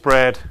call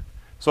spread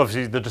is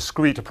obviously the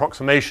discrete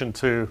approximation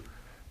to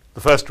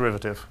the first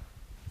derivative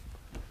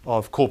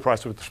of call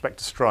price with respect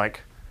to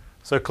strike.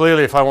 So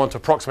clearly, if I want to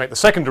approximate the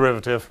second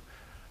derivative,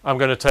 I'm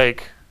going to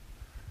take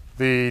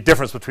the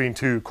difference between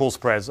two call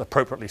spreads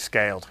appropriately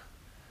scaled.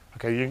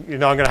 Okay, you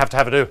know I'm going to have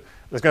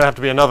there's going to have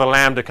to be another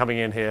lambda coming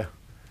in here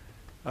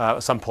at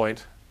some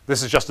point.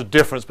 This is just the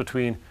difference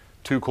between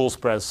two call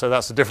spreads, so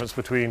that's the difference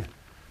between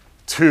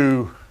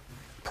two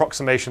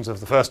approximations of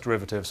the first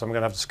derivative. So I'm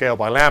going to have to scale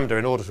by lambda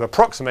in order to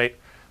approximate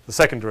the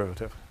second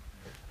derivative.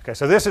 Okay,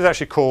 so this is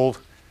actually called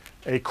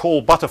a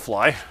call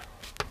butterfly.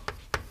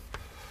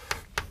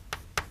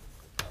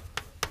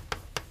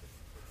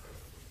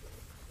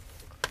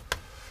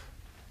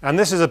 And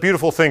this is a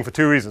beautiful thing for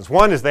two reasons.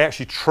 One is they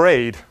actually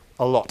trade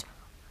a lot,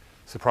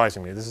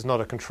 surprisingly. This is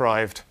not a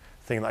contrived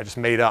thing that I just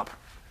made up.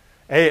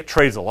 A, it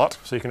trades a lot,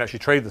 so you can actually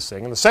trade this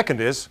thing. And the second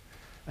is,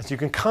 as you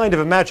can kind of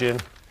imagine,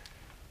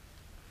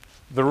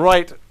 the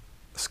right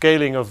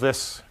scaling of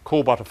this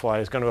call butterfly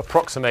is going to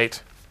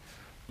approximate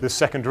this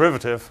second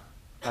derivative,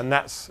 and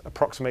that's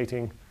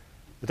approximating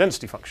the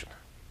density function.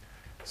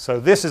 So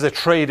this is a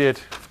traded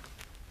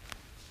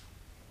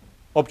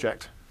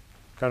object,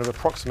 kind of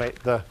approximate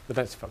the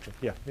density function.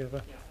 Yeah. Yeah, I have a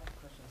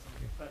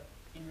question. But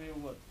in real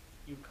world,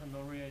 you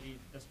cannot really,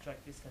 the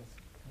strike distance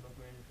cannot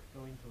really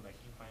go into like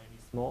infinitely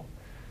small.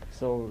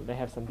 So they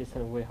have some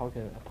distant way how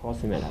can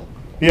approximate that.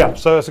 Yeah,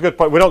 so that's a good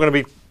point. We're not going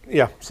to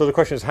be, so the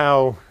question is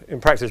how, in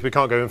practice, we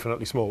can't go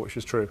infinitely small, which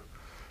is true.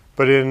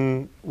 But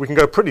we can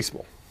go pretty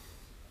small.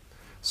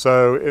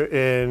 So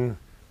in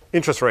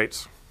interest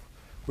rates,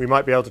 we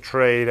might be able to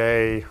trade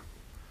a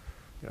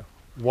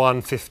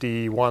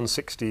 150,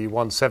 160,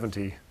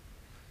 170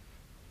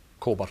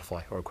 call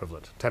butterfly or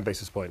equivalent, 10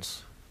 basis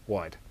points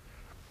wide.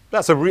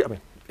 That's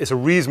it's a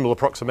reasonable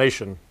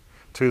approximation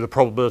to the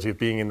probability of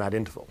being in that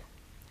interval.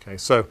 Okay,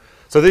 so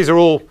these are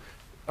all,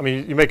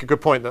 you make a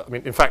good point that,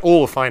 in fact,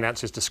 all of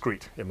finance is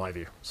discrete, in my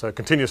view. So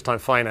continuous time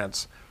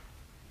finance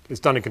is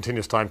done in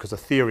continuous time because the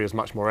theory is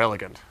much more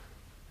elegant.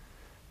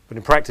 But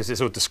in practice, it's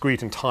sort of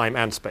discrete in time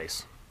and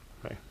space.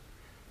 Okay?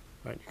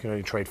 Right? You can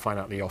only trade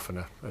finitely often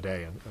a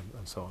day and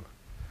so on.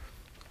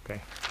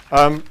 Okay.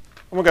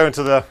 We'll go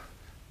into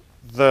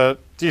the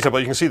detail, but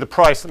you can see the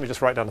price. Let me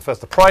just write down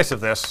the price of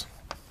this.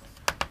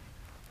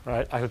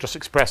 Right, I will just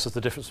express as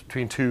the difference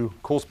between two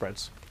call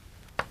spreads.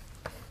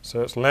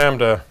 So it's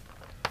lambda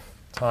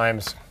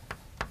times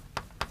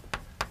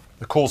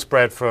the call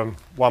spread from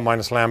 1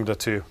 minus lambda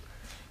to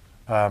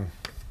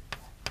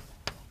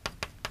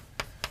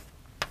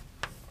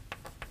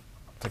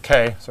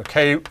k. So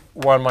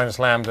k1 minus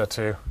lambda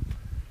to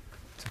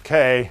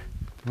k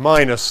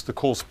minus the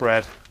call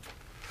spread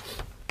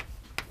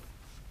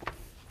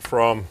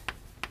from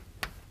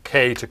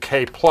k to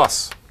k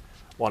plus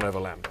 1 over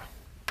lambda.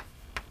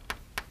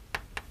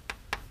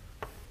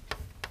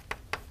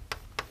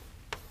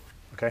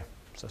 Okay,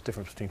 so it's the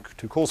difference between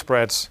two call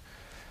spreads.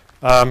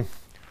 We'll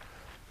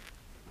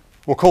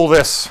call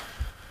this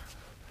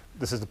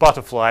is the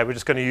butterfly. We're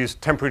just going to use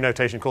temporary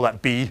notation, call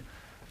that B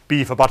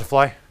for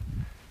butterfly.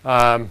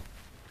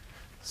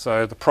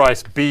 So the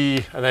price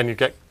B, and then you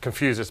get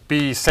confused. It's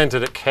B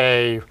centered at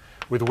K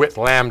with width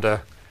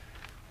lambda.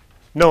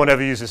 no one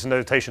ever uses this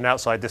notation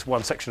outside this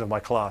one section of my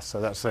class, so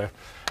that's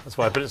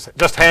why. But it's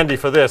just handy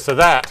for this. So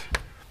that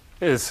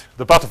is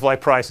the butterfly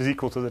price is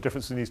equal to the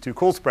difference in these two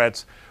call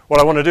spreads. What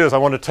I want to do is I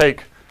want to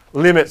take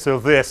limits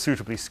of this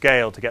suitably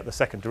scaled to get the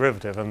second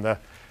derivative. And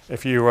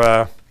if you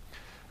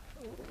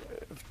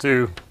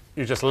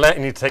you just need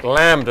to take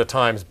lambda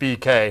times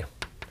bk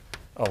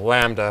of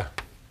lambda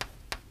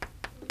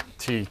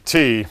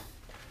tt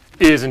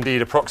is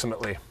indeed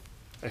approximately,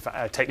 if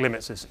I take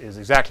limits, is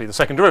exactly the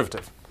second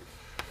derivative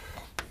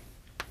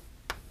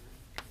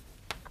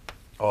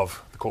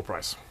of the call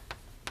price.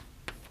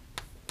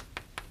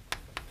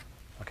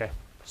 Okay,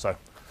 so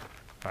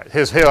all right,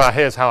 here's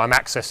how I'm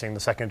accessing the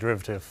second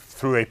derivative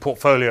through a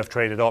portfolio of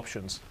traded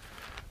options.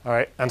 All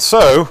right, and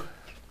so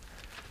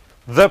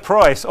the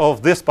price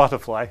of this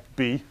butterfly,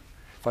 B,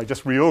 if I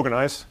just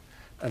reorganize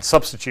and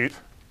substitute,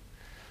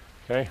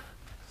 okay,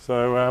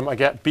 so I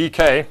get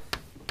BK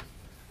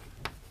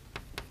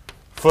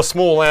for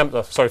small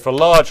lambda, sorry, for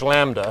large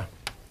lambda,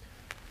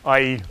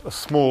 i.e. a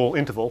small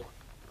interval,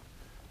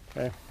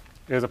 okay,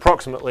 is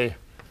approximately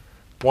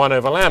 1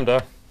 over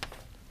lambda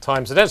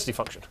times the density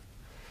function.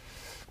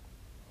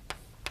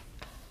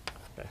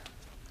 Okay.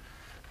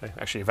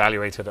 Actually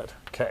evaluated at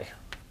k.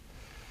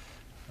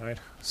 All right.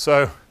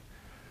 So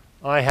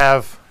I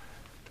have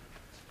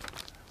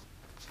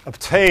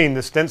obtained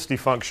this density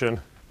function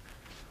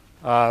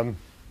by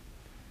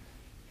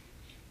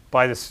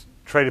this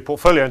traded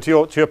portfolio. And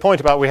to your point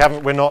about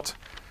we're not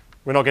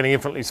getting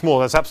infinitely small,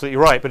 that's absolutely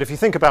right. But if you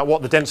think about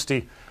what the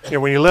density,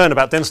 when you learn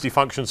about density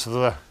functions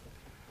for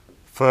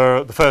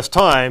the first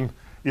time,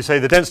 you say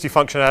the density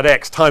function at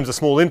x times a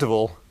small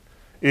interval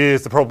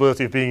is the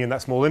probability of being in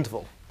that small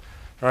interval.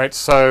 All right,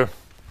 so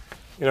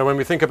when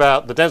we think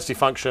about the density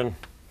function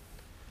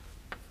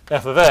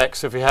f of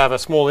x, if we have a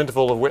small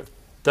interval of width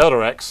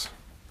delta x,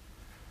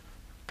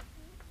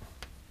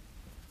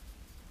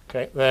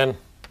 okay, then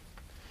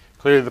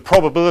clearly the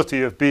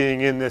probability of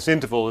being in this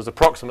interval is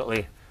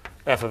approximately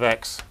f of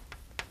x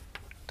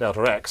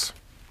delta x.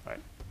 Right.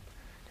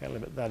 Okay,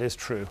 limit that is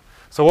true.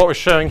 So what we're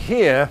showing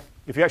here,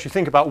 if you actually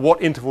think about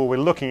what interval we're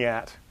looking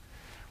at,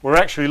 we're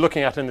actually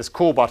looking at in this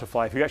call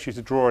butterfly, if you actually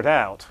to draw it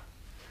out,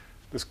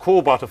 this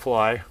call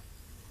butterfly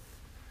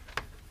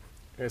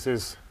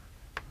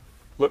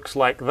looks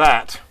like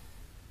that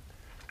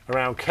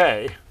around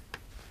k.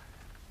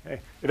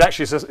 Okay. It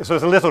actually is it's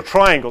a little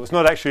triangle. It's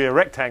not actually a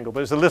rectangle,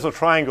 but it's a little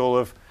triangle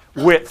of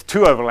width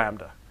 2 over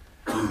lambda.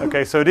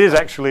 Okay, so it is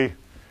actually,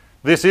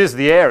 this is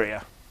the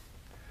area,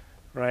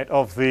 right,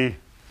 of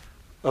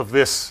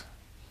this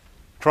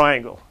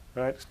triangle.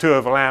 Right, it's 2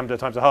 over lambda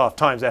times a half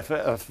times f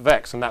of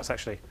x, and that's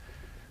actually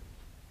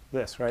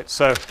this, right?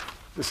 So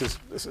this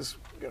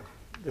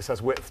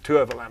has width 2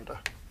 over lambda.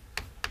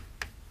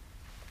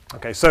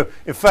 Okay, so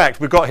in fact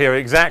we've got here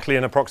exactly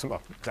an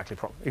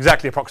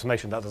exactly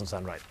approximation. That doesn't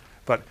sound right,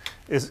 but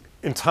is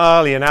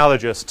entirely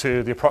analogous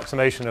to the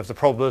approximation of the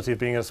probability of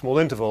being in a small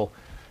interval.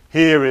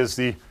 Here is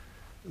the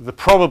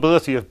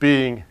probability of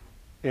being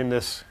in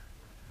this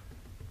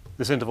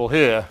interval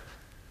here.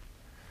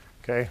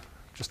 Okay.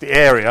 Just the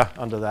area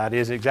under that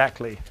is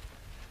exactly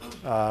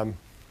 1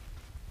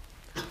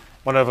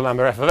 over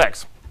lambda f of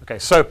x. Okay,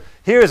 so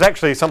here is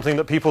actually something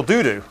that people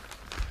do,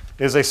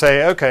 is they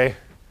say, okay,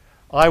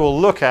 I will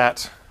look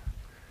at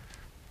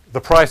the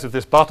price of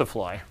this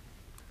butterfly,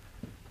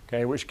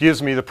 okay, which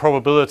gives me the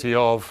probability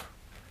of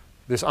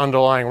this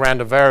underlying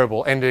random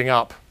variable ending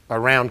up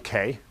around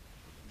k,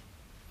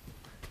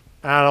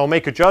 and I'll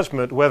make a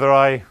judgment whether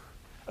I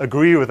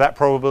agree with that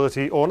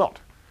probability or not.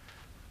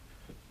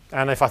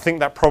 And if I think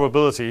that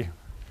probability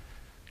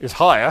is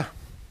higher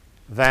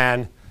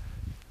than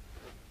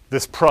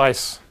this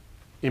price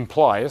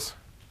implies,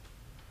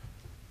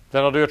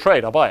 then I'll do a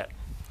trade. I'll buy it.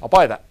 I'll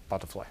buy that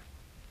butterfly.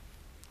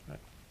 Right.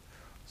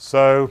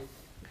 So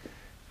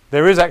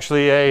there is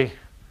actually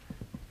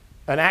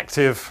an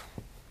active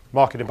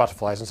market in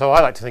butterflies. And so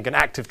I like to think an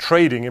active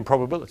trading in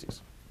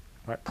probabilities.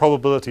 Right?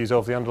 Probabilities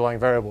of the underlying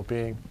variable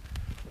being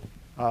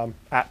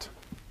at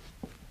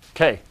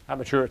k, at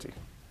maturity.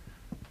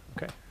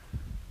 Okay.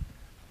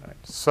 Right.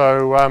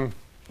 So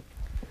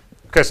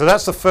okay, so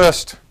that's the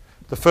first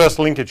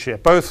linkage here.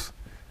 Both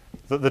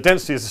the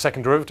density is the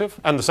second derivative,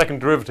 and the second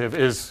derivative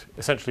is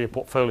essentially a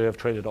portfolio of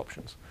traded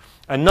options.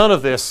 And none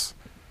of this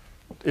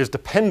is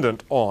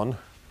dependent on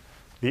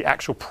the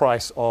actual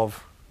price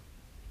of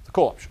the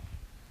call option,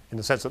 in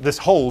the sense that this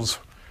holds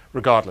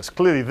regardless.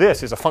 Clearly,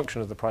 this is a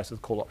function of the price of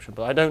the call option,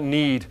 but I don't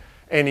need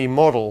any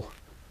model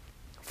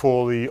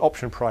for the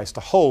option price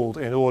to hold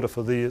in order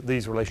for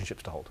these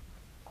relationships to hold.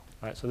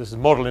 Right, so this is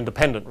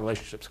model-independent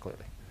relationships,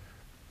 clearly.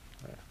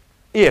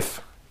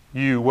 If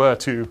you were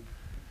to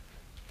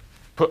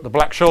put the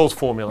Black-Scholes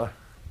formula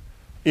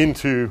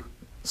into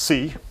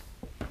C,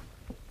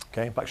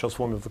 okay, Black-Scholes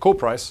formula of the call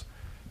price,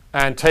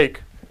 and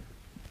take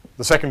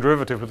the second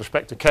derivative with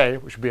respect to k,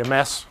 which would be a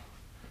mess,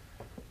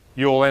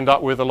 you'll end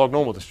up with a log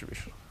normal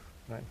distribution,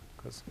 right?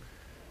 Because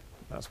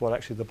that's what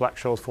actually the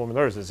Black-Scholes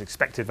formula is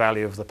expected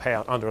value of the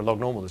payout under a log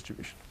normal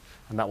distribution,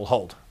 and that will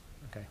hold.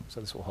 Okay, so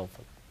this will hold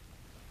for.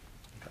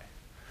 Okay.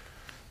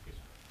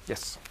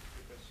 Yes.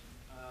 Good question.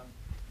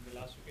 The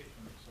last equation,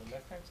 so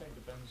left-hand side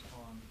depends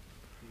on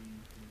the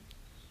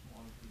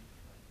small p,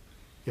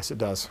 right? Yes, it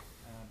does.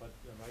 But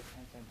the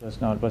right-hand side does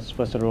not.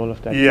 What's the role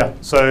of that? Yeah,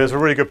 so it's a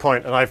really good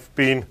point, and I've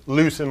been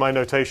loose in my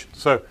notation.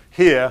 So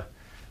here,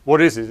 what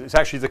is it? It's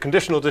actually the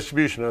conditional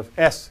distribution of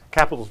S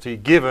capital T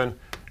given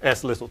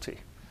S little t.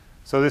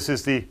 So this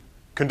is the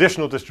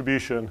conditional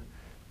distribution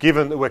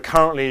given that we're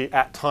currently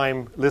at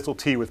time little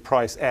t with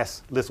price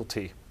S little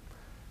t,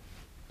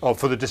 or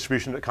for the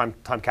distribution at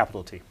time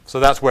capital T. So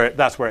that's where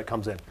it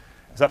comes in.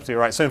 It's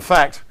absolutely right. So in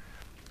fact,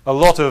 a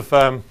lot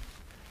of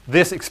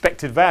this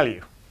expected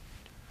value,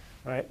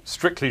 right,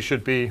 strictly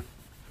should be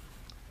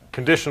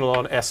conditional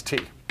on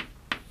ST.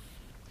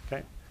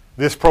 Okay?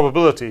 This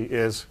probability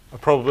is a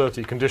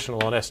probability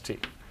conditional on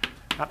ST.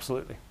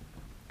 Absolutely.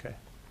 Okay.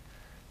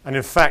 And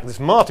in fact, this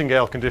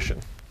martingale condition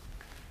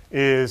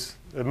is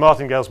the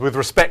martingales with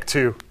respect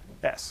to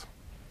S.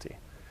 T.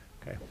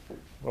 Okay.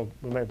 Well,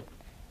 we may.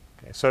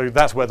 Okay. So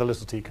that's where the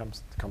little t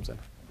comes in.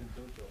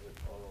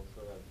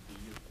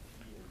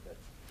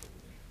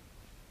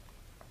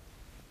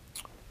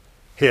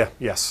 Here,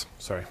 yes.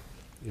 Sorry.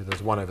 Yeah,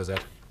 there's 1 over z.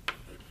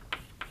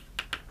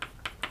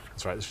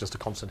 That's right. It's just a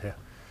constant here.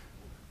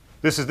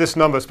 This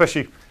number,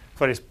 especially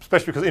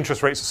because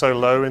interest rates are so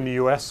low in the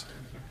US.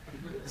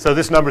 So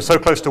this number is so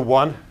close to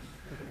 1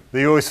 that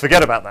you always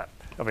forget about that.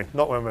 I mean,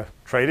 not when we're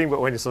trading, but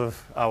when you sort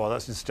of, oh, well,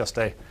 that's just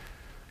a...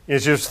 You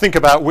just think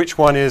about which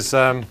one is...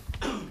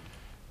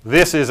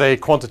 this is a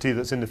quantity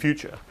that's in the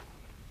future,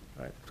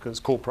 right? Because it's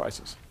call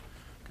prices.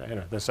 Okay,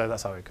 anyway, so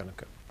that's how we're going to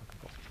go.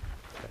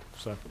 Okay,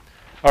 so,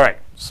 all right.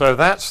 So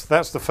that's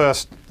the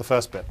first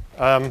bit.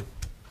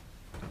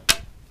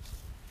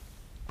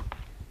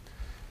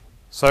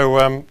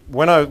 So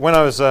when I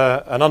was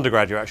an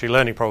undergraduate, actually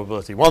learning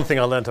probability, one thing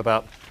I learned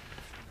about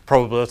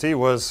probability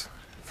was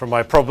from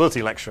my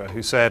probability lecturer,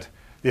 who said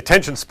the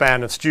attention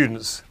span of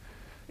students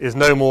is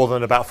no more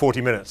than about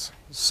 40 minutes.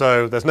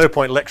 So there's no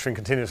point lecturing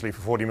continuously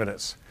for 40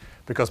 minutes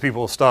because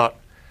people will start,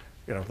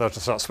 they'll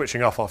just start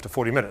switching off after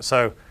 40 minutes.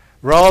 So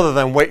rather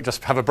than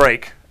just have a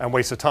break and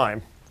waste of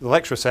time, the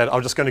lecturer said,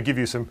 I'm just going to give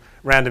you some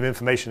random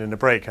information in the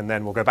break and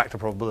then we'll go back to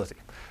probability.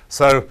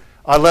 So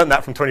I learned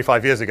that from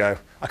 25 years ago.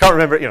 I can't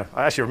remember,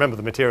 I actually remember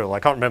the material.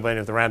 I can't remember any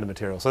of the random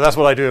material. So that's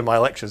what I do in my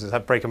lectures is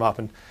break them up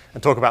and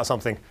talk about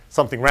something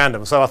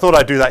random. So I thought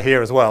I'd do that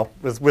here as well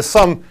with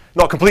some,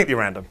 not completely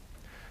random.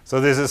 So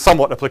this is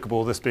somewhat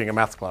applicable, this being a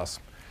math class.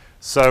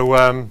 So,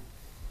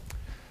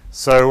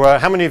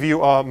 how many of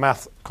you are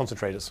math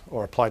concentrators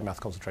or applied math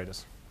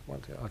concentrators?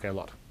 1, 2, okay, a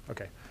lot.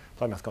 Okay,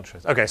 applied math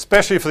concentrators. Okay,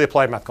 especially for the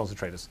applied math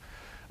concentrators.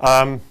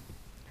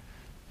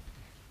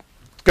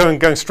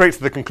 Going straight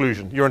to the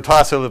conclusion. Your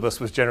entire syllabus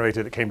was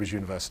generated at Cambridge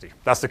University.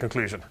 That's the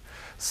conclusion.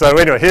 So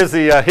anyway, here's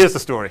the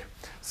story.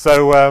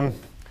 So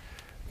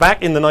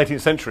back in the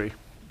 19th century,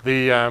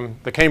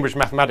 the Cambridge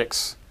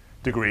mathematics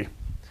degree,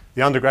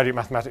 the undergraduate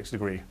mathematics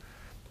degree,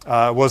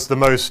 was the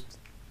most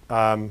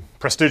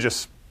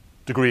prestigious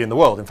degree in the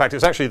world. In fact, it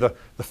was actually the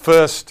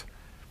first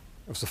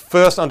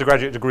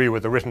undergraduate degree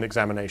with a written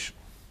examination.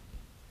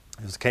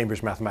 It was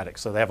Cambridge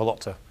mathematics, so they have a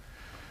lot to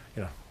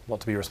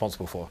be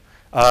responsible for.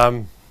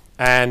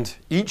 And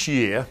each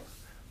year,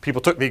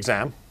 people took the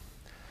exam,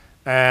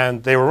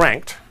 and they were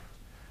ranked,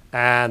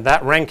 and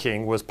that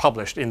ranking was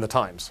published in the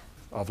Times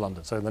of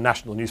London, so the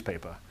national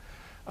newspaper.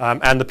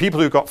 And the people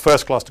who got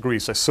first-class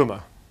degrees, so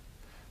summa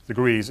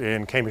degrees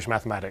in Cambridge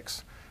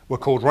mathematics, were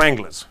called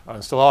wranglers,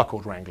 and still are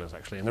called wranglers,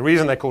 actually. And the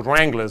reason they're called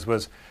wranglers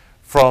was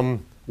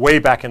from way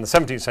back in the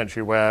 17th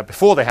century, where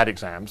before they had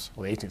exams,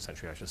 or the 18th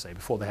century, I should say,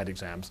 before they had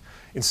exams,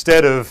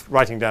 instead of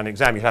writing down an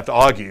exam, you'd have to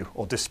argue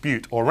or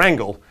dispute or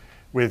wrangle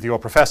with your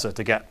professor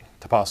to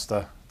pass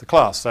the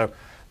class. So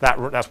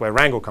that's where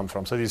wrangle comes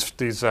from. So these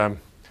people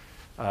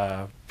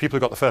who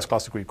got the first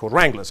class degree called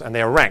wranglers, and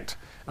they are ranked.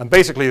 And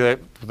basically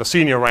the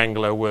senior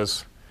wrangler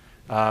was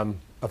a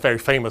very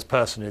famous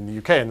person in the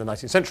UK in the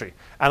 19th century.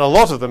 And a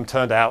lot of them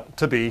turned out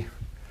to be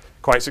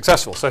quite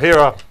successful. So here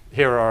are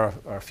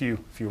a few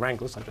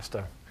wranglers. I just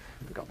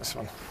got this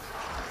one.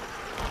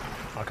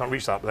 I can't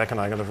reach that up there, can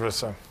I?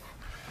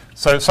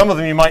 So some of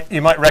them you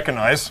might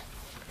recognize.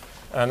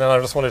 And then I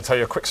just wanted to tell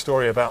you a quick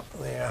story about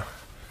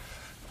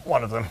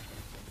one of them.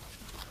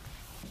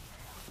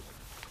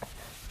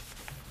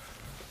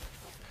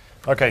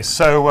 Okay,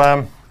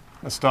 so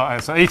let's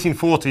start. So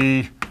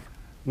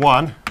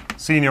 1841,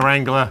 senior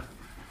wrangler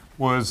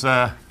was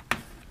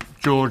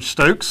George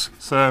Stokes.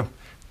 So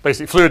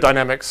basically fluid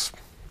dynamics,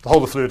 the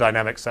whole of fluid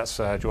dynamics, that's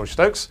George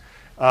Stokes.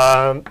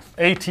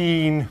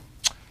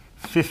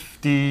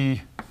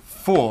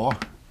 1854,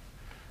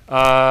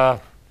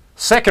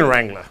 second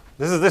wrangler.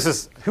 This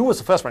is who was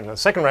the first wrangler? The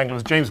second wrangler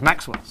was James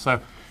Maxwell. So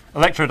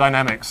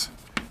electrodynamics,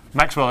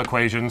 Maxwell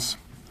equations.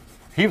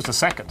 He was the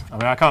second. I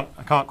mean, I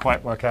can't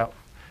quite work out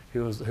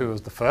who was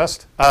the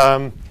first.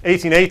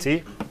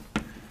 1880,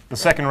 the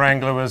second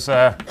wrangler was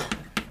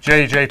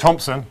J.J.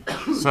 Thomson.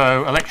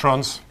 So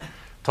electrons,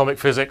 atomic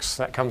physics.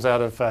 That comes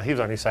out of he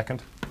was only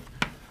second.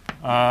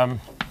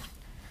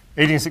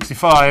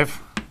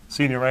 1865,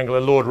 senior wrangler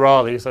Lord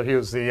Rayleigh. So he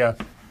was the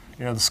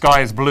the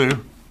sky is blue.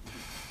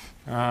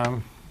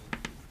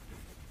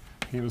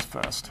 He was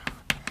first.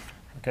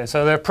 Okay,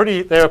 so they're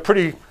a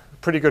pretty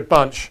good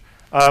bunch.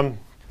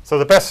 So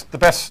the best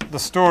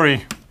story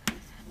of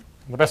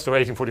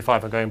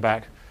 1845 are going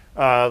back.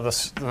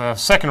 The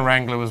second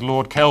wrangler was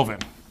Lord Kelvin.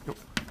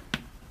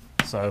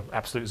 So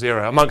absolute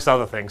zero, amongst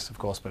other things, of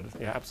course, but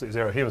yeah, absolute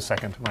zero. He was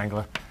second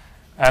wrangler.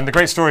 And the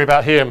great story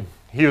about him,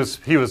 he was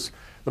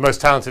the most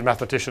talented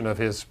mathematician of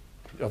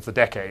the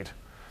decade.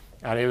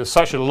 And he was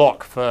such a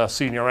lock for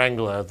senior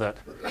wrangler that,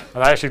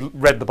 and I actually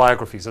read the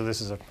biography, so this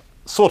is a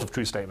sort of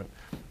true statement,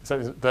 so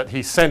that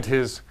he sent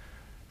his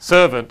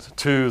servant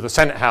to the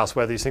Senate House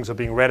where these things were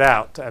being read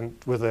out and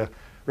with a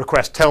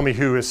request, tell me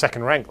who is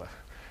second wrangler.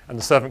 And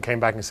the servant came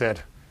back and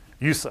said,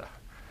 you, sir.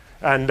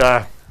 And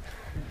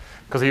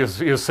because he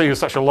was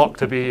such a lock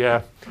to be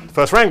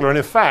first wrangler. And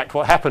in fact,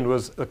 what happened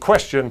was a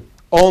question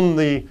on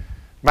the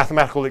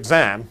mathematical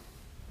exam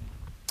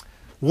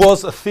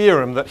was a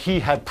theorem that he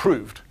had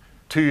proved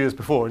 2 years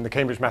before in the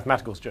Cambridge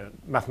Mathematical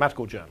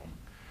Journal.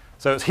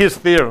 So his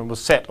theorem was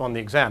set on the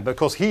exam, but of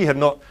course he had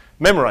not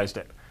memorized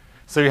it.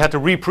 So he had to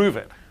reprove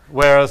it,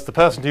 whereas the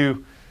person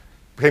who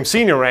became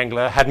senior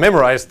wrangler had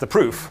memorized the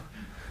proof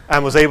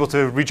and was able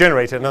to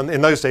regenerate it. And in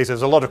those days, there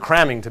was a lot of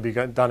cramming to be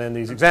done in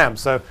these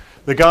exams. So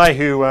the guy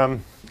who,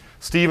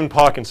 Stephen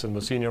Parkinson,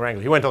 was senior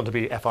wrangler. He went on to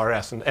be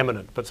FRS and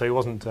eminent, but so he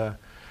wasn't.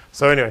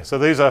 So anyway, so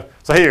here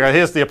you go.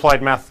 Here's the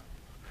applied math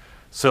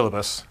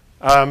syllabus.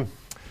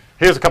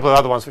 Here's a couple of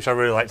other ones which I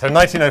really liked. So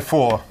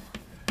 1904,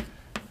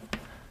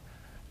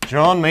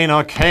 John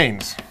Maynard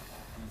Keynes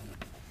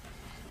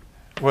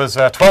was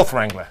 12th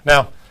wrangler.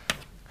 Now,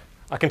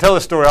 I can tell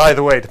this story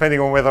either way,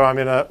 depending on whether I'm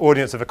in an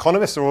audience of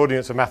economists or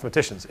audience of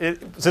mathematicians.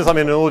 Since I'm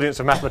in an audience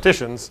of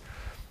mathematicians,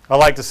 I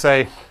like to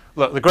say,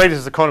 look, the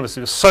greatest economist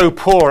was so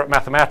poor at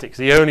mathematics,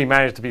 he only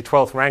managed to be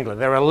 12th wrangler.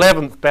 There are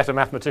 11 better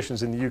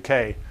mathematicians in the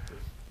UK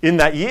in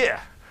that year.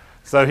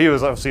 So he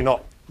was obviously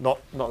not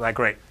that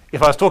great.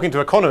 If I was talking to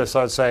economists,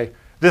 I would say,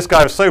 this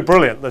guy was so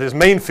brilliant that his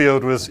main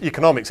field was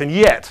economics, and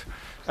yet,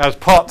 as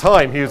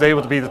part-time, he was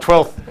able to be the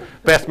 12th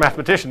best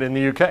mathematician in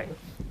the UK.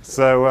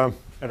 So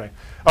anyway.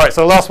 All right,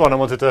 so the last one I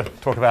wanted to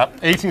talk about,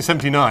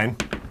 1879.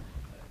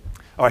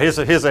 All right, here's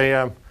a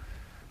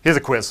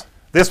quiz.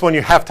 This one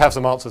you have to have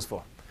some answers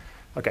for.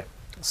 Okay,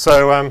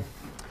 so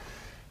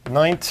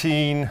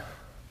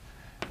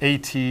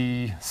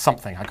 1980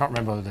 something. I can't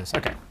remember what it is.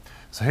 Okay,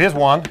 so here's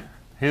 1,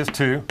 here's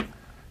 2,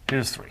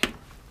 here's 3.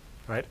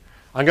 Right?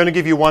 I'm going to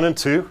give you 1 and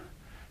 2.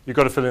 You've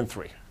got to fill in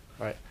 3.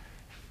 Right?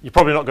 You're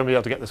probably not going to be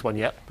able to get this one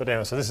yet, but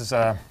anyway. So this is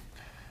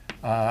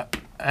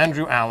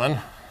Andrew Allen,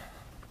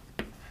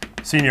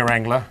 senior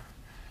wrangler,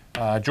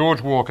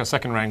 George Walker,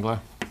 second wrangler,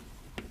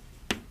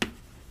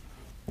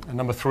 and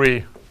number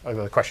 3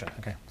 over the question.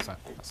 Okay, so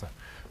that's the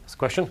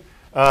question.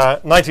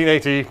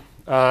 1980,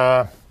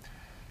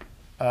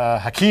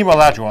 Hakeem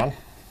Olajuwon,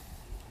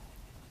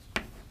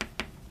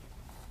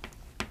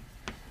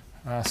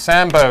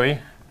 Sam Bowie,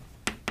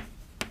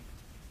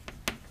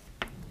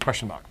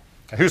 question mark.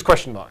 Okay, who's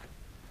question mark?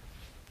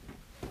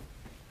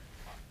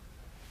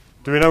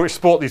 Do we know which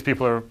sport these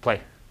people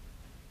play?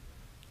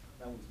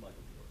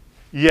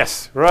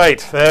 Yes, right.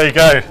 There you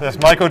go. That's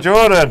Michael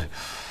Jordan.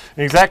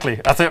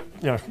 Exactly. I think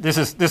this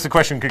is a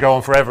question could go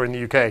on forever in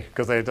the UK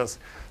because it does.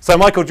 So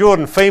Michael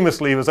Jordan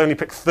famously was only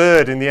picked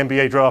 3rd in the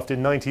NBA draft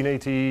in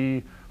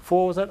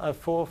 1984. Was it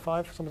 4 or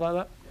 5, something like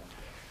that? Yeah.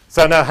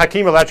 So now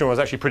Hakeem Olajuwon was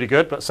actually pretty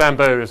good, but Sam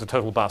Bowie is a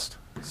total bust.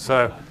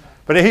 So,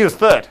 but he was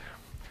 3rd.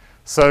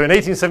 So in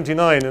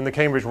 1879, in the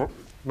Cambridge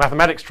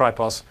mathematics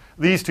tripos,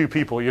 these 2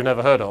 people you've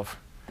never heard of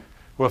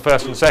were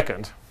 1st and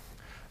 2nd,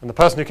 and the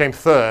person who came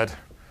 3rd.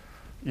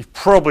 You've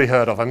probably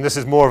heard of. I mean, this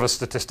is more of a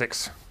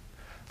statistics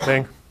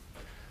thing.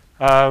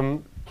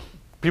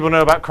 People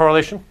know about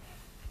correlation?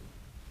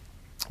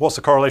 What's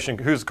the correlation?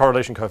 Who's the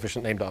correlation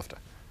coefficient named after?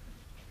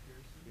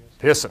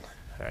 Pearson.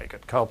 Very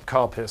good.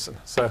 Carl Pearson.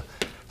 So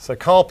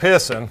Carl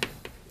Pearson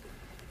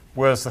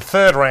was the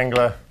 3rd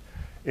wrangler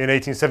in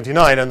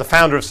 1879 and the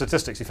founder of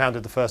statistics. He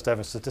founded the first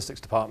ever statistics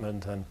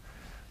department and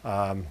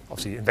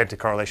obviously invented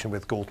correlation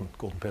with Gordon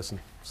Pearson.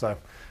 So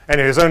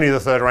anyway, he was only the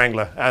 3rd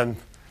wrangler. And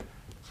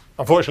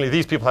unfortunately,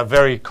 these people have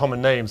very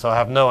common names, so I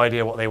have no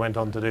idea what they went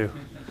on to do.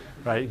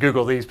 Right?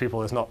 Google these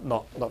people is not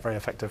very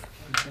effective.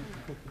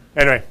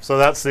 Anyway, so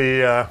that's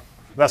the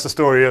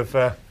story of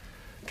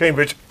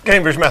Cambridge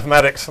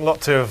mathematics.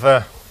 Lots of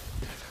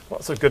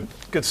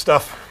good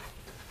stuff.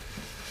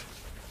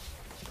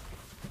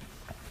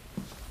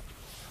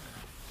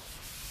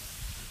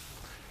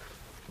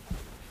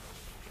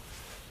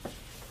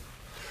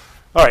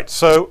 All right,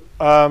 so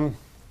the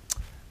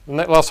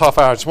last half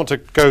hour, I just want to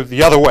go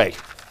the other way.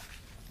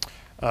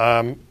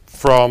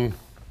 From,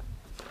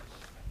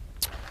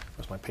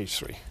 where's my page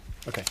 3?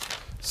 Okay,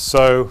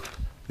 so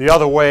the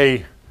other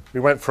way, we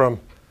went from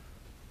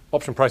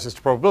option prices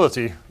to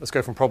probability. Let's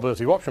go from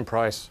probability to option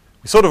price.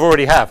 We sort of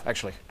already have,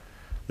 actually.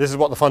 This is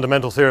what the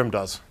fundamental theorem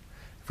does.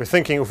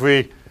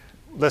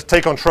 Let's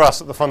take on trust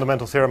that the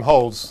fundamental theorem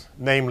holds,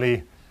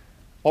 namely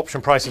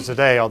option prices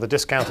today are the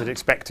discounted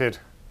expected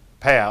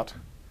payout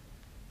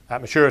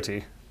at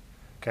maturity,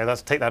 okay,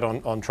 let's take that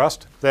on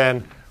trust,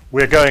 then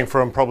we're going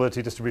from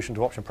probability distribution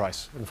to option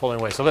price in the following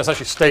way. So let's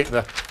actually state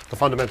the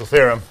fundamental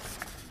theorem,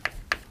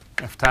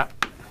 F tap.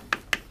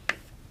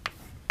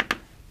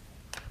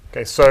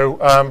 Okay,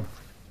 so I'm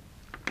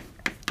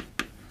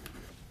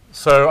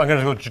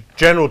going to do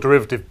general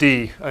derivative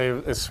D.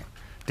 It's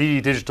D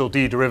digital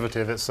D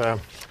derivative. It's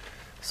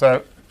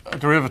so a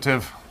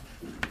derivative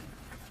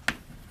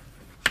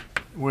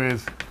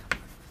with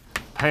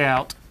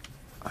payout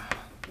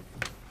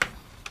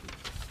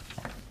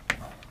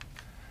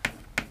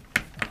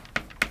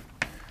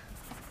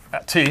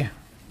at T.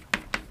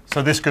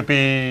 So this could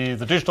be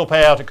the digital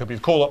payout, it could be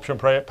the call option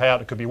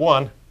payout, it could be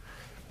 1,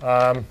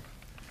 and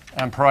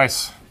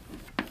price.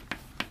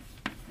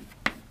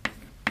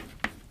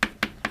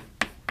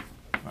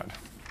 Right.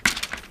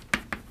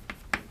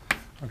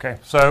 Okay,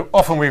 so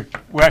often we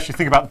actually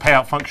think about the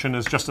payout function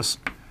as just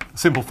a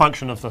simple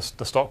function of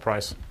the stock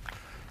price.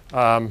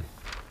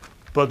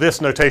 But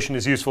this notation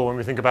is useful when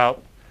we think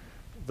about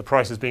the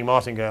prices being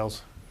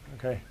martingales.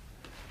 Okay.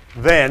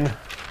 Then,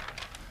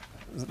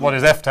 what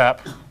is F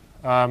tap?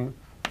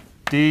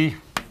 D,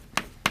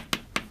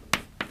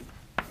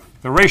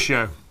 the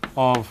ratio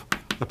of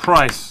the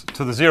price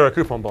to the 0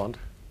 coupon bond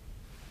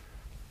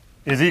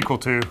is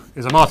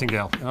a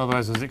martingale. In other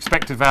words, is the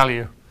expected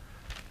value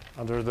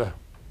under the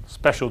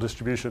special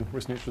distribution,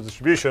 risk neutral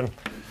distribution,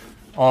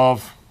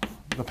 of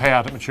the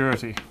payout at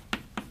maturity.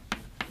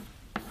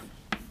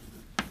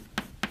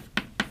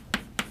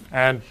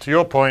 And to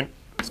your point,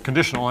 it's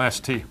conditional on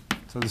ST.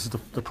 So this is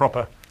the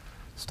proper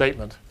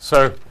statement.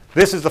 So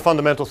this is the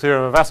fundamental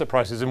theorem of asset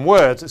prices. In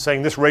words, it's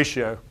saying this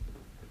ratio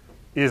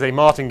is a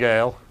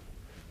martingale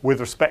with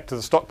respect to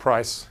the stock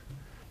price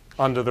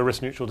under the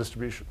risk neutral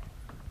distribution.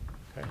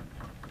 Okay.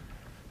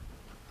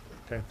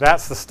 Okay.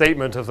 That's the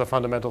statement of the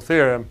fundamental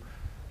theorem.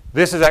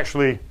 This is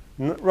actually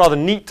rather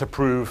neat to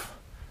prove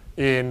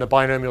in the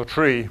binomial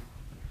tree,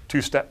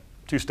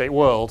 two-state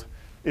world.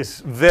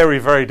 It's very,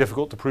 very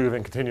difficult to prove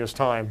in continuous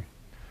time.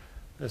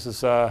 This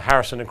is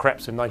Harrison and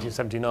Krebs in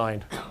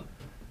 1979.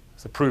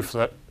 It's a proof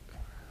that,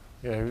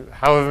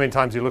 however many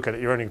times you look at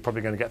it, you're only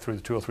probably going to get through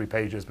the 2 or 3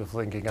 pages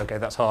before thinking, okay,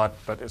 that's hard,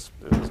 but it's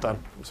done.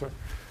 Sorry.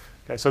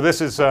 Okay, so this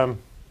is, you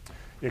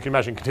can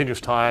imagine continuous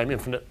time,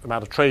 infinite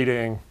amount of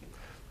trading,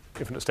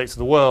 infinite states of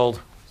the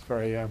world. It's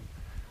very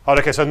hard.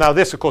 Okay, so now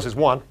this, of course, is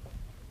 1.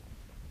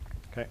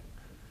 Okay.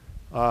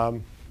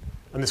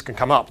 And this can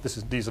come up.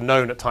 These are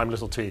known at time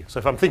little t. So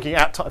if I'm thinking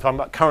if I'm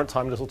at current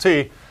time little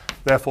t,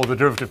 therefore the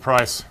derivative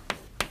price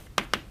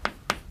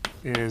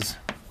is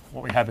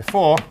what we had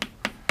before,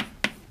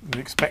 the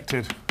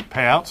expected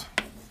payout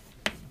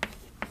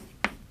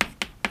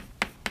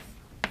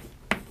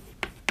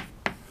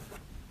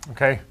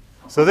okay.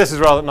 So this is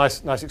a rather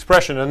nice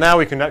expression, and now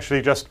we can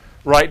actually just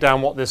write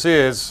down what this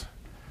is.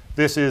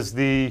 This is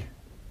the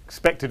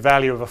expected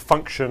value of a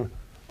function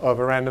of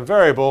a random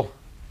variable.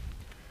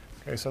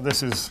 Okay, so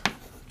this is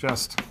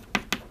just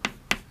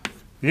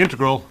the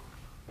integral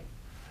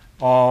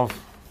of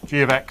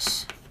g of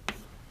x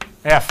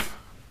f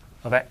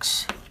of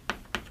x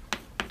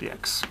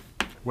dx,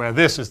 where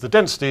this is the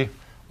density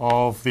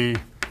of the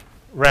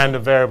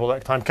random variable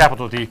at time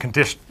capital D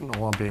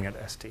conditional on being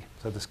at st.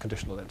 So this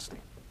conditional density.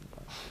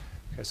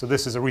 Okay, so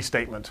this is a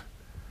restatement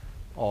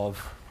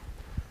of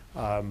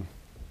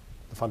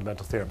the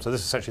fundamental theorem. So this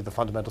is essentially the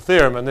fundamental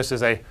theorem, and this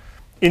is a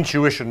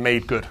intuition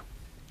made good,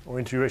 or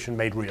intuition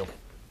made real,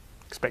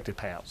 expected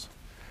payouts.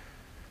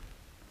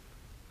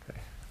 Okay.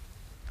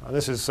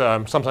 This is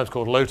sometimes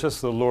called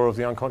Lotus, the law of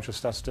the unconscious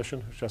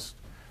statistician. It's just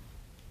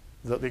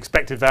that the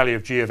expected value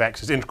of g of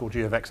x is integral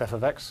g of x f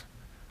of x.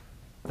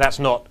 That's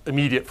not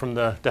immediate from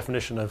the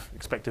definition of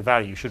expected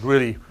value. You should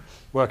really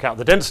work out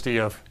the density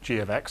of g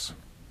of x,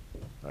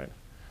 right?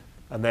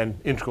 And then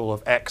integral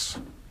of x,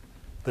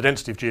 the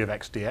density of g of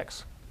x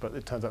dx. But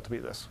it turns out to be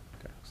this.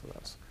 Okay, so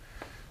that's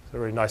a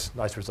very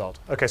nice result.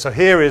 Okay, so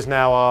here is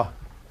now our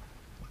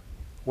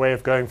way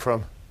of going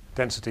from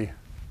density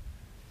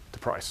to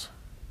price.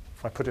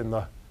 If I put in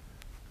the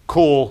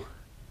call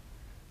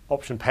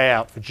option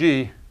payout for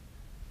g,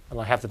 and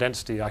I have the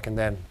density, I can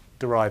then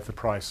derive the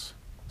price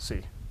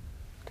c.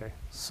 Okay,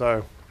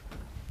 so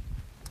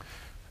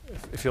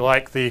if you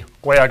like, the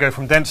way I go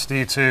from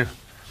density to,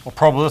 or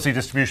probability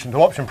distribution to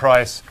option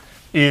price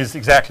is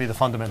exactly the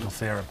fundamental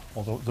theorem,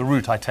 or the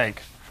route I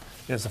take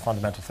is the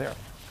fundamental theorem.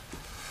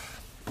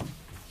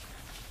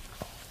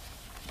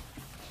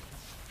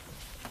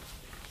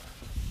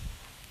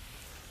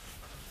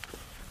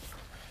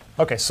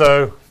 Okay,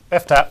 so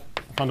FTAP,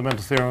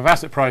 fundamental theorem of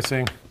asset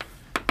pricing,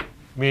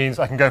 means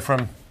I can go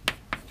from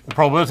the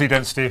probability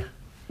density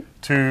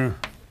to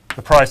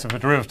the price of a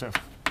derivative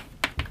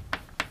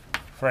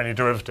for any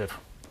derivative.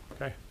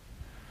 Okay.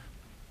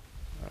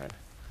 All right.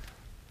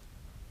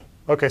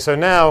 Okay, so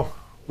now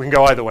we can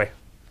go either way.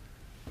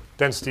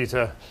 Density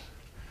to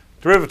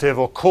derivative,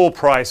 or call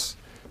price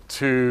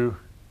to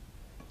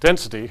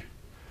density.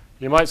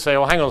 You might say,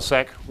 well, hang on a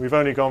sec, we've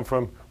only gone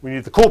from, we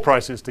need the call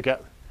prices to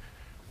get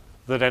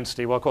the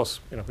density. Well, of course,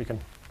 we can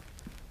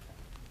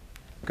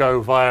go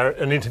via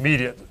an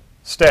intermediate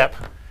step,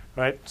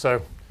 right?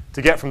 So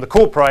to get from the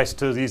call price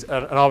to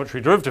an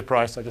arbitrary derivative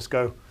price, I just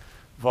go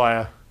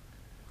via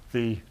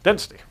the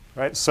density,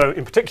 right? So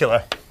in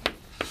particular,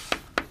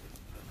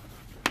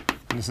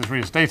 and this is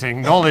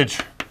restating, knowledge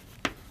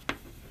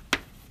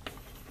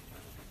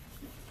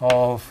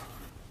of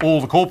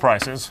all the call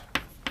prices,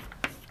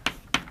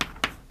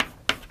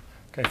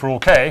 okay, for all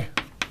k,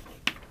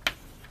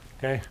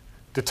 okay,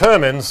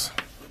 determines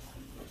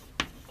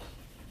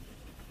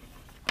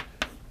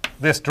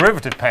this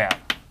derivative payout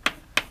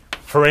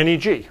for any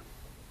g.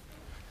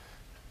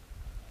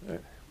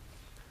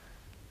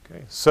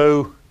 Okay,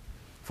 so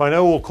if I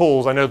know all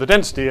calls, I know the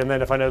density, and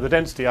then if I know the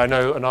density, I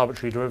know an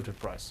arbitrary derivative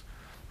price.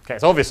 Okay,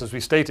 it's obvious as we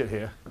state it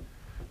here,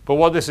 but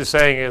what this is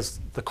saying is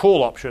the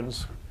call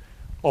options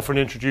often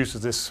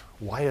introduces this,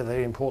 why are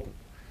they important?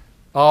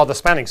 Are the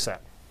spanning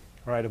set,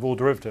 right, of all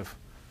derivative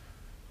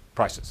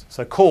prices.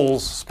 So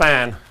calls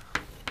span,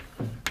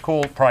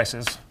 call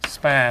prices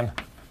span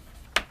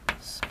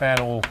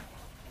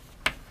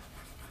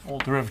all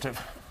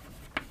derivative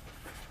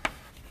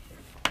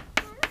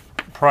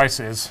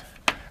prices.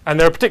 And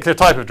they're a particular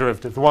type of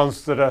derivative, the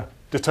ones that are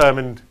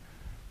determined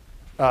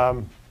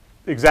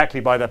exactly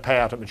by their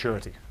payout at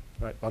maturity.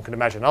 Right? One can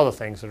imagine other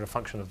things that are a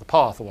function of the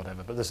path or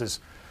whatever, but this is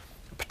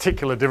a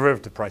particular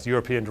derivative price.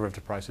 European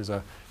derivative prices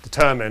are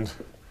determined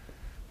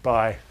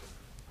by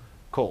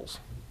calls.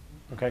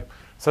 Okay,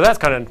 so that's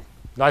kind of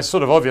nice,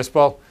 sort of obvious,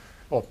 well,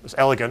 or it's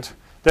elegant.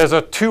 There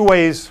are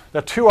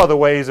two other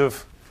ways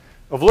of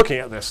looking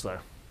at this, though.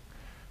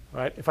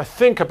 Right? If I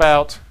think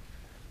about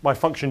my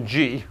function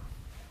g,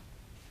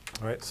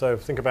 right? So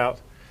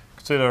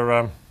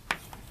consider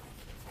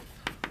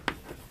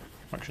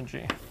function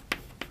g.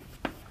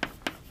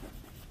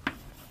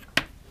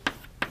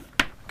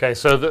 Okay,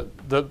 so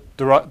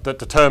that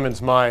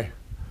determines my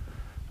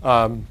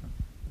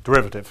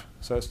derivative.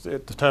 So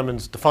it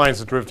defines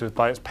the derivative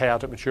by its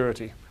payout at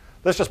maturity.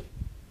 Let's just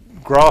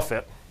graph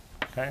it.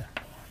 Okay.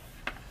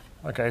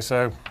 Okay,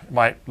 so it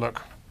might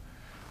look.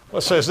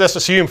 Let's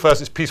assume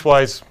first it's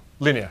piecewise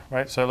linear,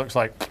 right? So it looks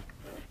like.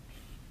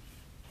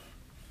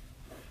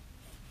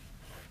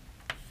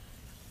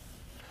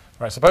 All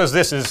right, suppose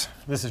this is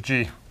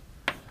g.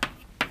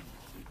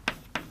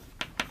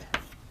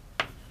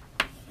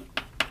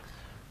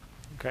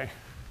 Okay.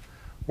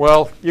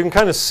 Well, you can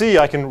kind of see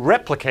I can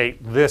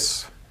replicate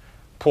this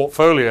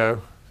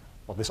portfolio,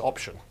 or this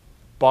option,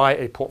 by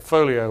a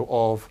portfolio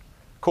of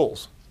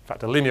calls. In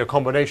fact, a linear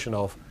combination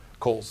of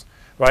calls.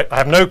 Right? I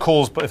have no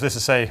calls, but if this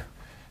is, say,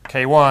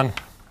 K1,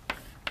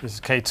 this is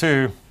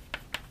K2,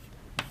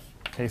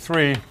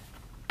 K3,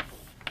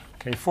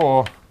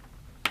 K4,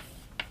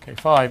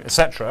 K5,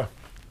 etc.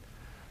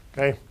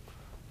 Okay,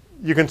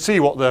 you can see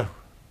what the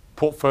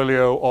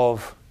portfolio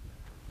of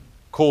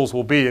calls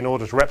will be in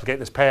order to replicate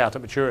this payout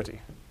at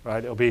maturity.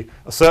 Right? It'll be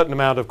a certain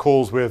amount of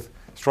calls with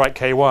strike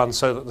K1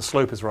 so that the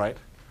slope is right,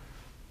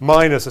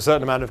 minus a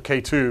certain amount of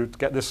K2 to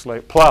get this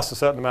slope, plus a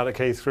certain amount of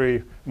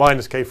K3,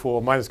 minus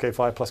K4, minus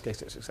K5, plus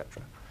K6,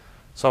 etc.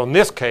 So in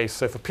this case,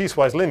 so for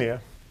piecewise linear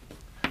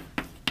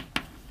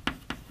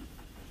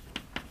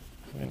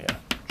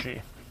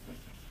G,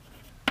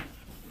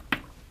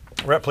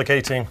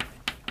 replicating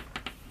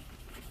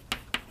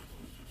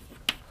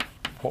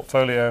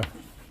portfolio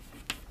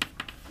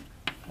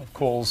of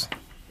calls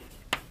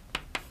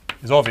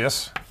is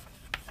obvious.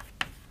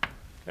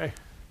 Okay.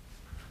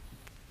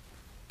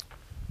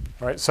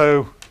 All right,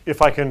 so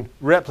if I can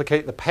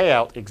replicate the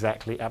payout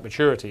exactly at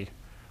maturity,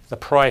 the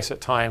price at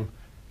time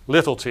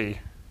little t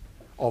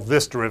of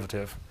this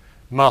derivative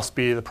must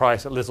be the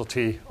price at little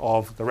t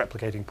of the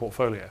replicating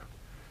portfolio.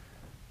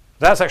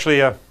 That's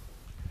actually I'll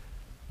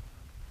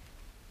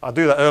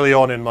do that early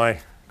on in my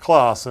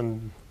class,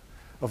 and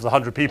of the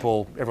 100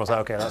 people, everyone's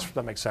like, okay,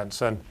 that makes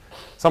sense. And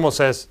someone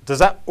says, does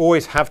that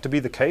always have to be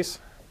the case?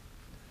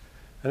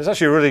 And it's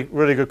actually a really,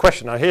 really good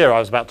question. Now here I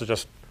was about to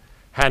just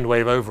hand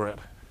wave over it.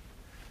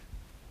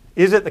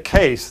 Is it the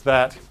case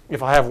that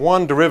if I have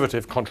one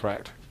derivative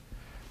contract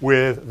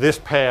with this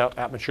payout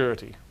at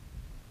maturity,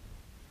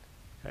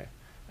 okay,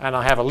 and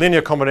I have a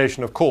linear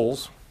combination of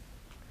calls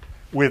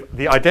with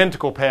the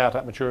identical payout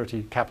at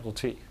maturity, capital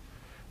T,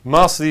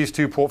 must these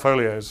two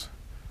portfolios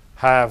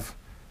have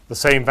the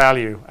same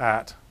value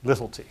at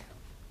little t?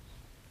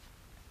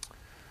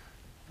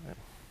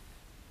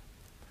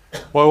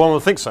 Well, one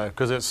would think so,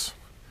 because it's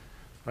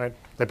right.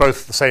 They're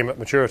both the same at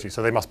maturity,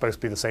 so they must both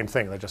be the same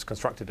thing. They're just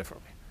constructed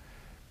differently.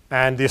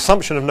 And the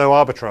assumption of no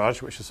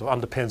arbitrage, which sort of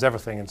underpins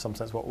everything in some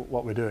sense,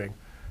 what we're doing,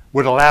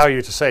 would allow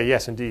you to say,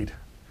 yes, indeed,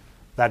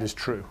 that is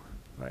true.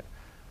 Right?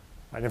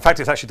 And in fact,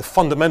 it's actually the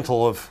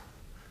fundamental of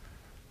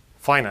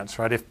finance.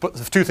 Right?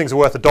 If two things are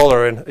worth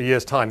 $1 in a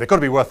year's time, they've got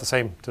to be worth the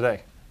same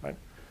today. Right?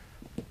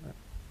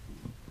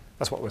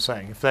 That's what we're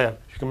saying. If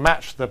you can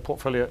match the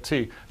portfolio at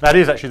T, that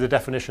is actually the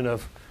definition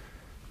of,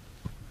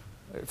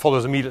 it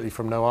follows immediately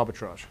from no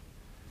arbitrage.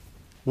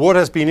 What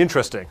has been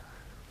interesting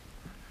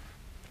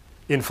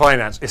in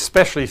finance,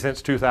 especially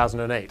since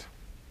 2008,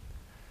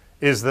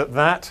 is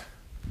that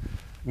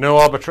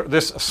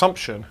this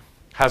assumption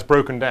has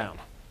broken down.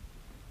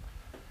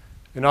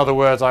 In other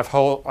words, I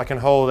can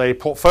hold a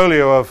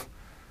portfolio of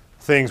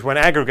things when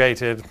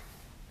aggregated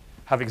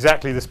have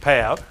exactly this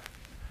payout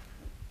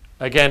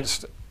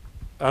against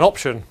an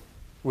option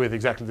with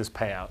exactly this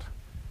payout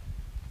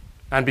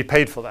and be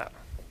paid for that.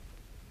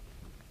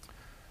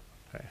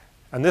 Okay.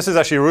 And this is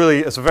actually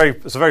it's a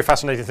very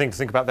fascinating thing to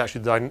think about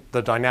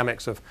the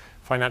dynamics of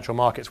financial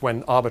markets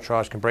when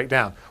arbitrage can break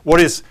down. What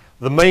is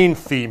the main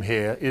theme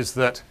here is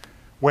that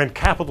when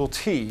capital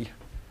T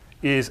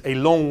is a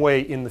long way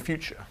in the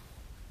future,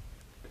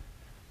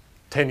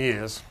 10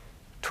 years,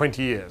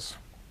 20 years,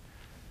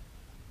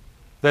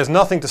 there's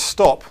nothing to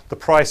stop the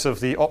price of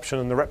the option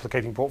and the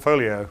replicating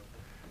portfolio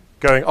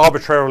going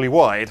arbitrarily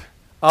wide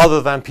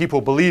other than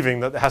people believing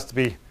that it has to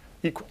be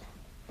equal.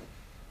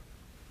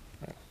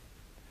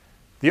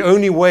 The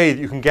only way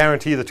that you can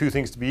guarantee the two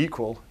things to be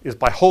equal is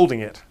by holding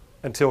it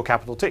until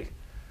capital T,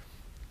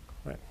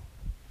 right?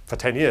 For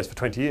 10 years, for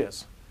 20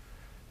 years.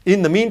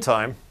 In the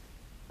meantime,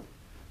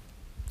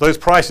 those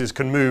prices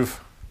can move,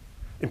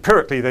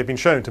 empirically they've been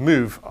shown to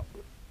move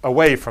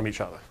away from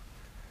each other.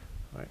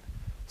 Right?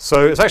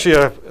 So it's actually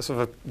a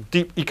sort of a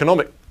deep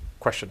economic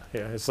question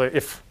here. It's like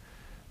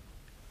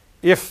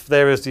if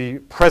there is the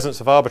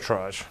presence of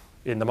arbitrage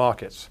in the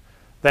markets,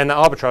 then the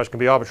arbitrage can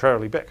be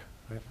arbitrarily big.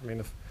 Right? I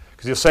mean,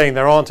 because you're saying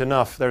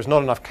there's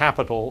not enough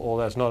capital or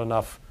there's not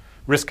enough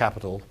risk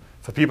capital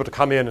for people to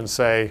come in and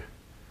say,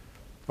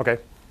 okay,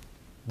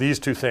 these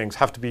two things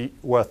have to be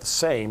worth the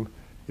same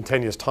in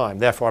 10 years' time.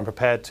 Therefore, I'm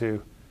prepared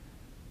to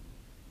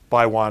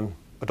buy one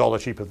 $1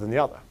 cheaper than the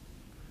other.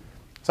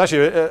 It's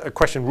actually a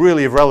question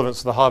really of relevance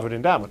to the Harvard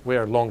Endowment.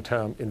 We're a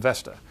long-term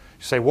investor.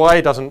 You say,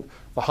 why doesn't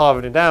the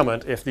Harvard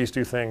Endowment, if these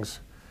two things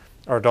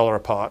are $1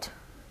 apart,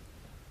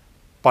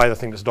 buy the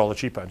thing that's $1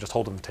 cheaper and just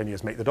hold them for 10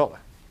 years, make the dollar?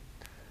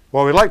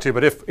 Well, we'd like to,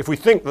 but if we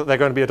think that they're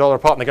going to be $1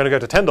 apart and they're going to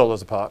go to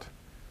 $10 apart,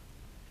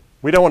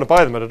 we don't want to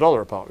buy them at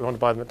 $1 apart. We want to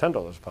buy them at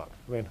 $10 apart.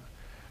 I mean,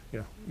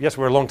 yes,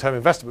 we're a long-term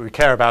investor, but we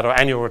care about our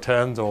annual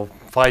returns or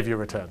 5-year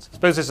returns.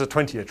 Suppose this is a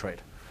 20-year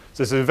trade.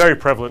 So this is very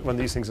prevalent when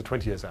these things are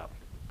 20 years out.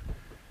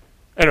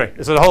 Anyway,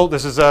 it's a little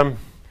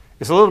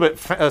bit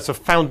it's a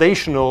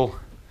foundational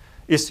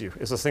issue.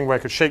 It's a thing where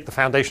it could shake the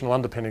foundational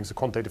underpinnings of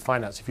quantitative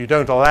finance if you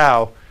don't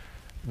allow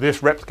this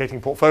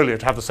replicating portfolio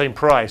to have the same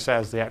price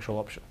as the actual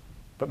option.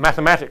 But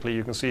mathematically,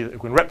 you can see that you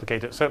can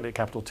replicate it, certainly at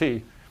capital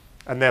T,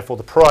 and therefore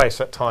the price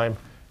at time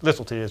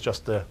little t is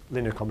just the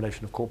linear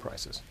combination of call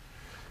prices.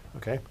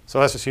 Okay, so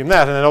let's assume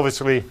that, and then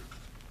obviously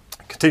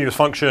continuous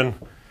function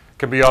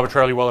can be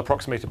arbitrarily well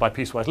approximated by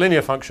piecewise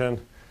linear function.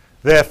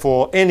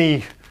 Therefore,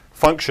 any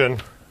function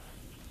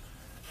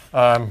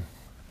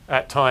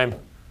at time,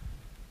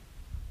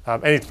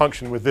 any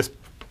function with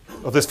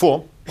this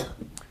form,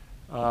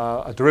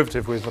 a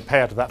derivative with a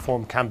payout of that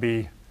form can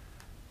be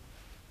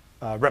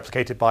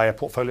replicated by a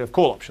portfolio of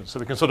call options. So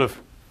we can sort of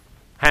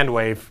hand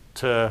wave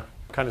to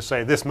kind of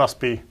say this must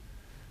be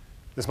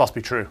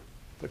true,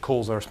 that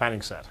calls are a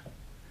spanning set.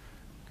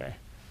 Okay.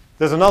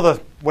 There's another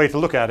way to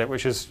look at it,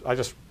 which is I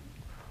just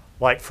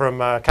like from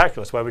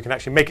calculus, where we can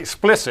actually make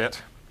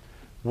explicit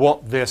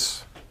what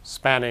this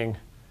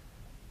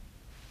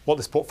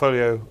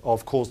portfolio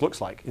of calls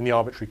looks like in the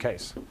arbitrary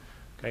case.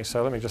 Okay,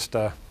 so let me just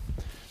do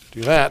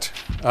that.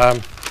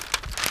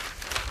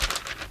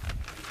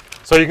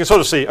 So you can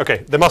sort of see,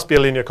 okay, there must be a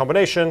linear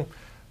combination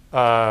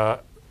by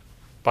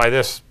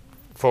this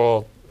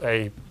for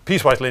a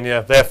piecewise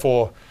linear.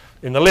 Therefore,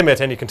 in the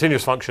limit, any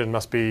continuous function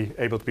must be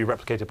able to be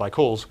replicated by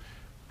calls.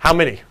 How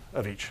many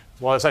of each?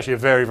 Well, it's actually a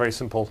very, very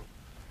simple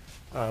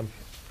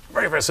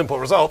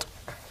result.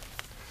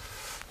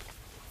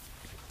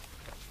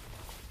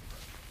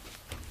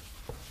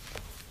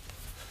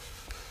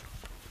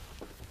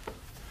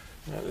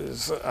 That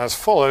is as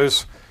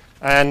follows.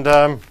 And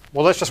well,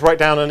 let's just write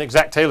down an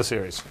exact Taylor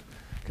series,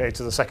 okay,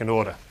 to the second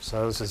order.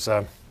 So this is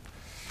so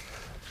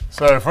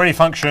for any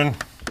function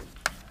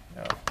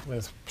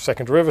with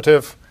second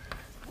derivative,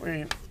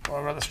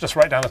 let's just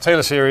write down a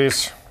Taylor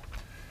series.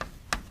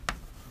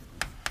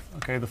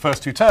 Okay, the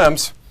first two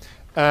terms,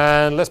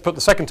 and let's put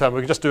the second term.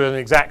 We can just do an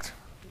exact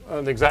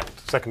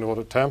second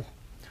order term.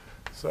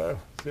 So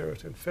 0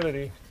 to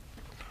infinity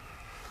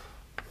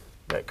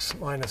x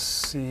minus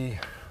c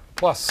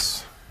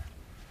plus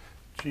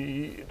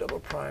g double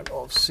prime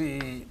of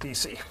c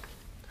dc.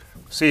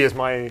 C is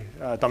my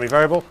dummy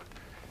variable.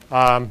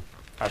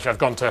 Actually, I've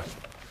gone to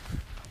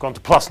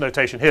plus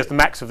notation. Here's the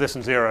max of this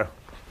and 0.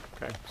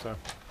 Okay, so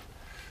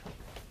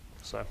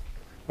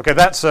okay,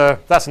 that's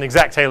an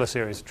exact Taylor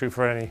series. True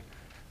for any.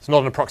 It's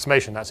not an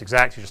approximation. That's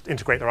exact. You just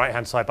integrate the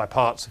right-hand side by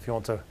parts if you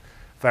want to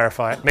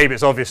verify it. Maybe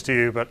it's obvious to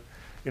you, but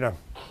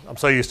I'm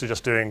so used to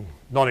just doing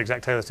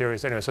non-exact Taylor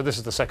series anyway. So this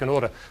is the second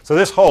order. So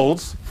this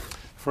holds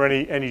for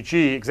any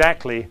g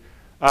exactly.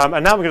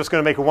 And now we're just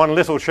going to make one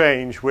little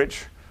change,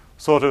 which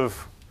sort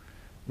of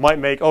might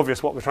make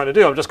obvious what we're trying to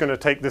do. I'm just going to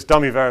take this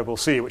dummy variable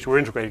c, which we're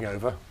integrating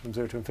over from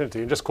 0 to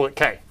infinity, and just call it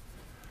k.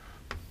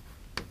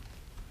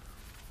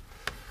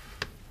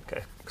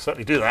 Okay,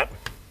 certainly do that.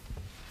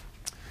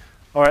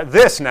 All right,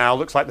 this now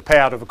looks like the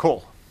payout of a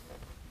call.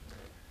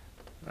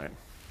 Right.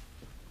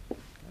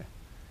 Okay.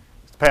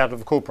 It's the payout of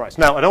the call price.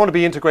 Now, I don't want to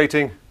be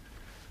integrating.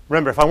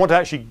 Remember, if I want to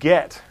actually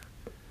get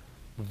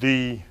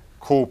the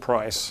call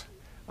price,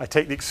 I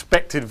take the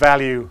expected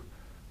value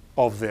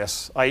of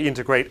this. I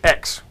integrate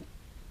x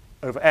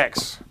over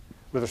x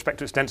with respect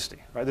to its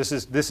density. Right? This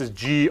is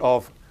g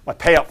of my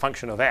payout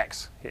function of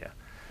x here.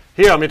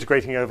 Here I'm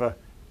integrating over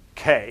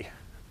k.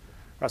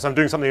 Right? So I'm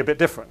doing something a bit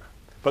different.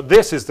 But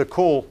this is the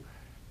call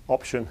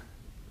option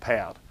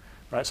payout.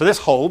 Right? So this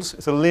holds.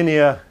 It's a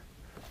linear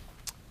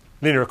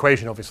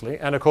equation, obviously.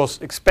 And of course,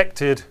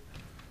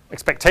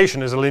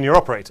 expectation is a linear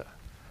operator.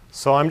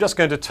 So I'm just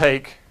going to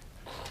take,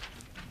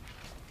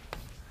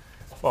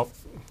 well,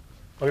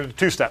 I'm going to do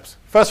two steps.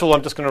 First of all,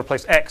 I'm just going to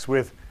replace x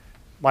with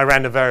my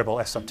random variable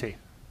s sub t.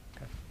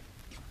 Okay.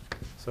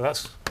 So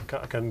that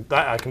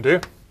I can do.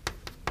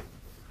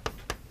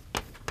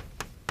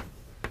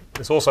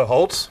 This also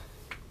holds.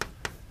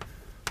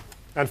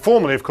 And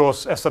formally, of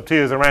course, s sub t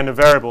is a random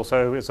variable,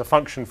 so it's a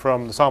function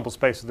from the sample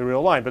space of the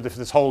real line. But if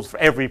this holds for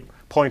every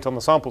point on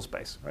the sample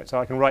space, right? So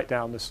I can write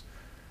down this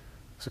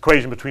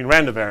equation between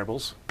random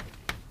variables.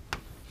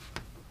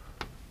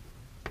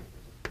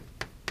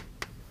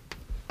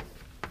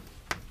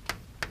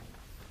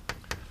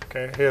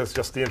 Okay, here's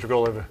just the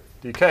integral over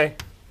dk.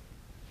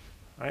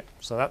 Right,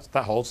 so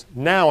that holds.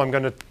 Now I'm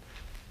going to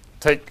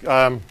take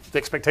the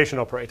expectation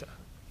operator.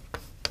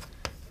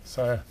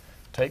 So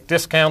take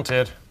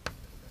discounted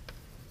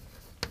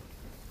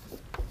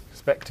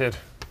expected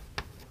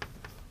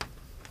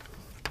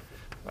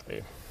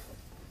value.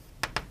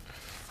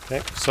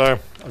 Okay, so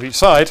of each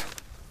side.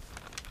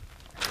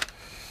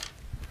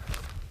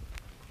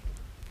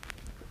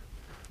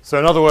 So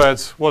in other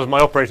words, what is my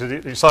operator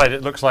at each side?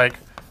 It looks like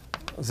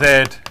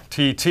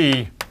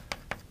ZTT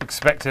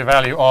expected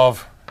value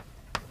of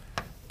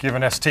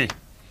given ST.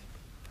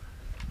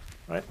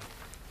 Right?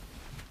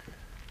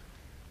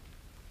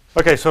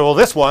 Okay, so well,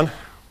 this one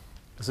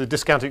is the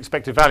discounted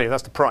expected value.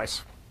 That's the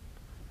price.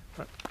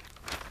 Right.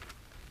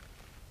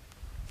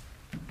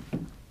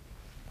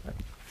 Right.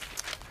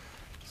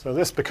 So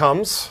this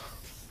becomes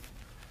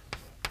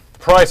the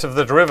price of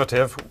the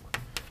derivative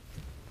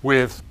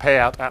with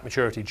payout at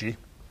maturity G.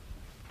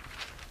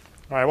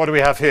 All right, what do we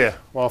have here?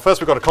 Well,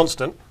 first we've got a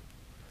constant.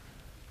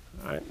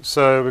 All right,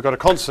 so we've got a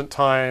constant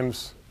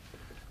times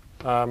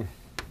okay,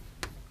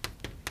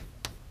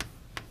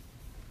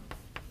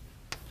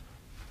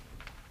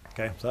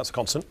 so that's a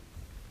constant.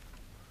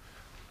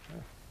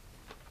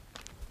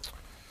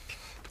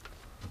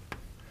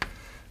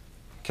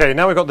 Okay,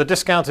 now we've got the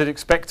discounted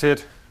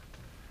expected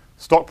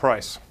stock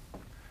price.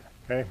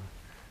 Okay,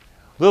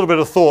 a little bit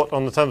of thought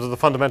on the terms of the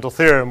fundamental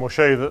theorem will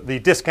show you that the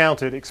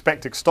discounted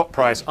expected stock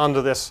price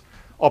under this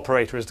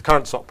operator is the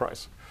current stock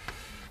price.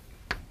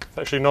 It's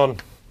actually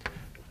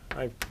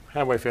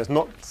it's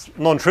not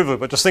non-trivial,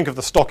 but just think of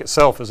the stock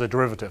itself as a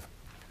derivative,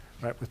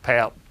 right, with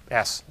payout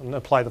S, and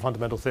apply the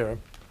fundamental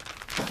theorem.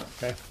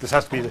 Okay, this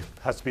has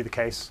to be the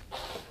case,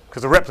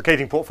 because the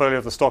replicating portfolio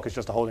of the stock is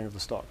just a holding of the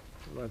stock.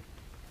 Right.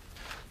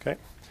 Okay,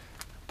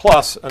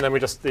 plus, and then we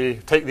just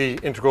take the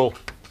integral,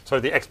 so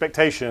the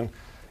expectation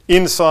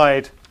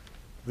inside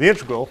the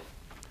integral.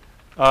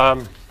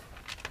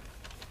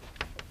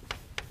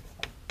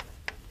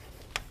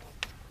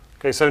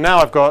 Okay, so now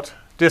I've got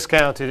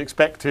discounted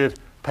expected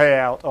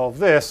payout of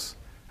this,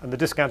 and the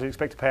discounted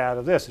expected payout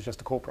of this is just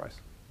the call price.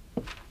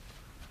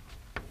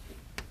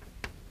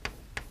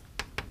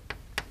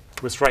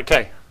 With strike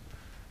K.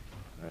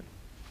 Right.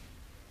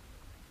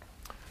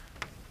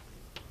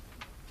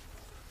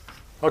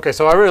 Okay,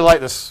 so I really like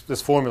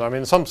this formula. I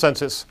mean, in some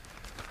sense, it's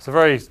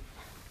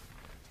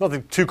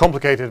nothing too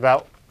complicated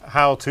about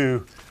how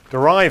to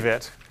derive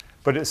it,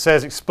 but it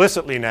says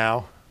explicitly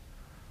now,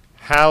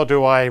 how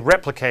do I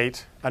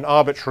replicate an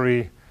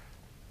arbitrary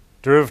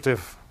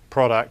derivative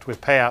product with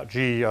payout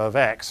G of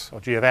X, or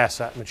G of S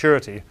at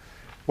maturity?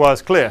 Well,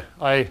 it's clear.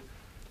 I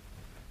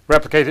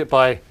replicate it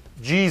by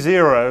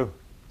G0,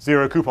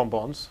 0 coupon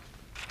bonds.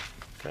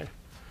 Okay,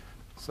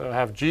 so I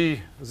have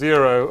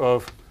G0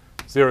 of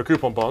 0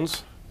 coupon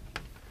bonds.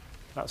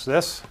 That's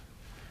this.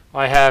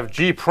 I have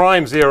G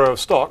prime 0 of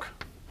stock.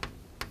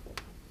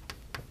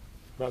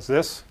 That's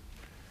this.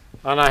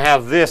 And I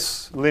have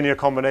this linear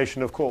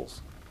combination of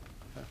calls.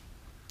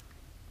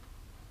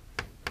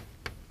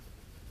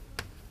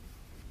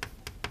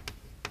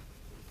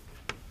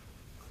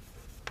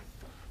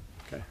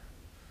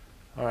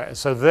 All right,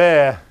 so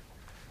there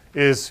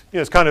is,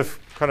 it's kind of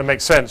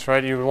makes sense,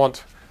 right? You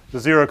want the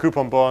 0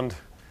 coupon bond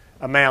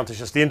amount is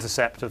just the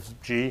intercept of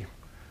G.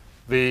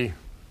 The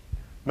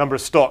number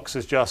of stocks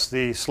is just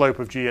the slope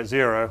of G at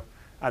 0.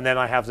 And then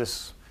I have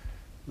this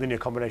linear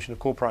combination of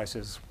call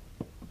prices.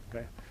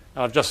 Okay,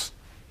 and I've just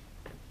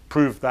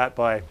proved that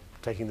by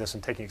taking this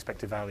and taking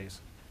expected values.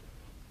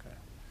 Okay.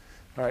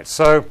 All right,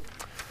 so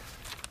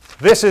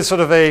this is sort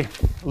of a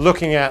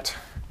looking at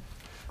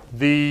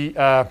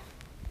the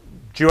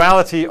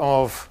duality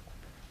of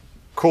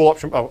call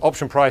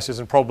option prices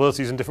and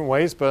probabilities in different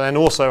ways, but then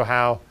also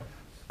how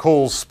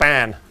calls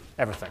span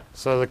everything.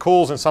 So the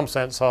calls in some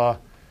sense are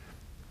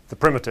the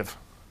primitive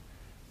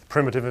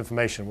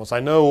information. Once I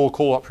know all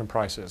call option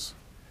prices,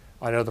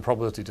 I know the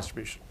probability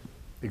distribution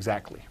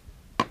exactly.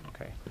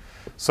 Okay.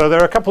 So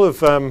there are a couple of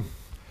sort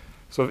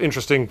of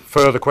interesting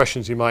further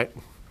questions you might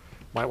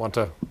want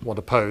to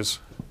pose.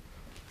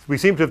 We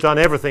seem to have done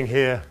everything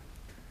here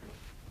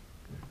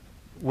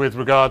with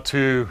regard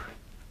to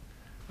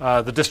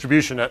the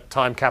distribution at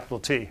time capital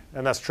T,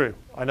 and that's true.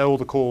 I know all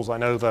the calls. I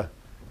know the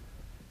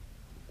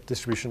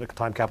distribution at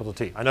time capital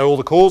T. I know all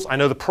the calls. I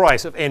know the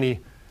price of any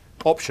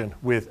option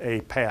with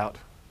a payout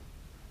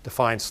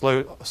defined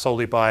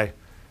solely by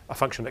a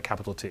function at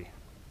capital T.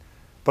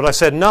 But I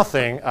said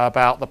nothing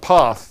about the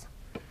path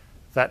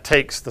that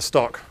takes the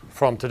stock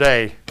from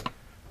today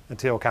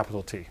until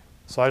capital T.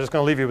 So I'm just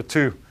going to leave you with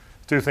two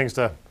things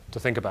to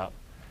think about.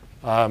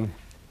 Actually,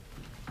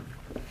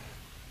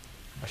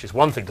 it's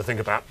one thing to think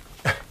about.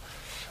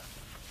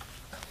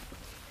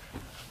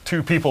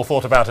 Two people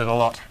thought about it a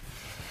lot.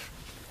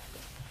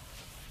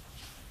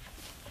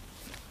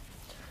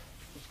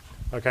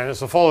 Okay, it's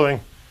the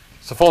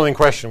following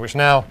question, which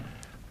now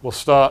will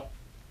start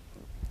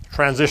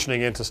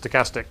transitioning into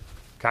stochastic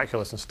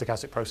calculus and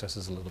stochastic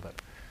processes a little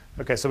bit.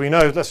 Okay, so we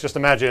know, let's just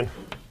imagine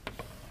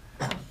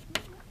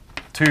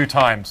 2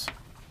 times.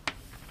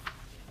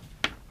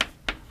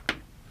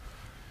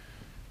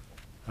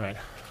 All right.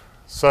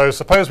 So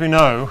suppose we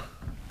know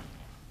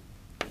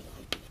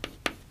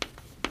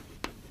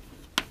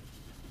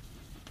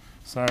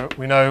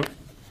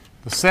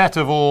the set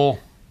of all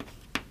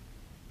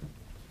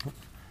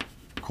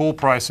call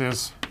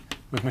prices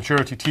with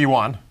maturity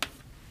T1,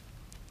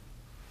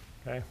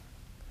 okay,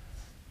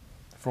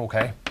 for all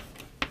k,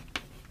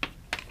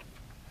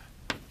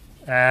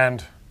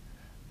 and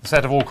the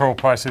set of all call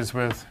prices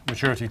with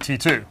maturity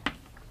T2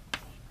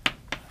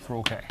 for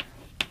all k.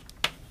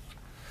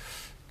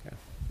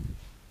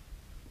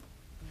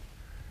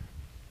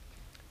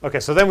 Okay,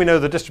 so then we know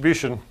the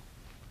distribution.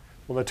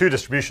 Well, there are 2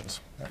 distributions.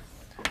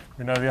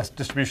 We know the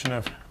distribution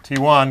of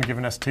T1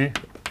 given ST,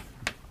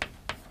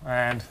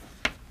 and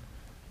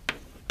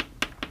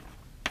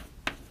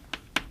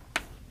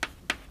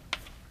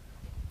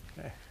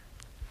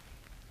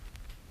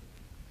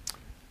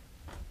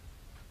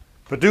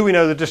but do we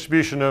know the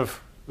distribution of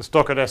the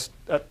stock at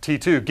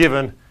T2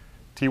 given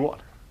T1?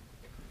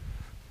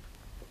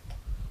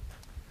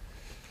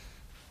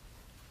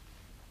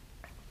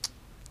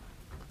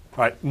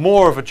 Right,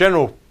 more of a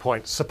general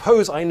point.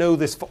 Suppose I know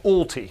this for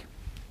all T.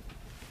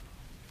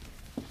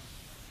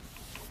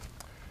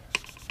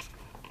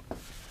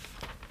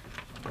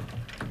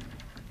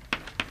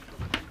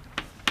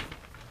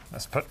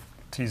 Let's put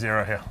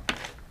T0 here.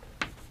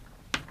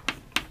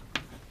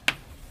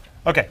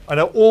 Okay, I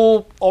know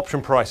all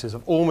option prices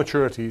of all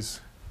maturities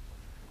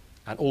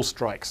and all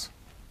strikes.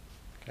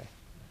 Okay.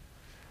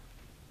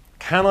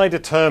 Can I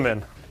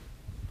determine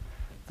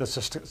the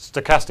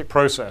stochastic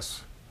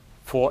process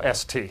for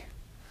ST?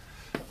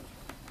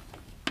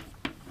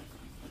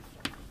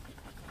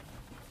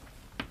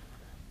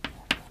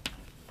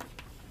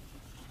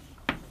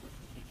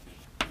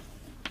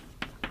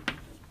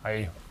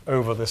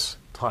 Over this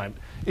time.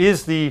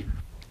 Is the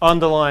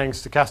underlying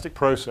stochastic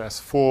process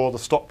for the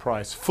stock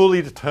price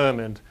fully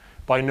determined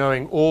by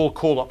knowing all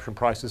call option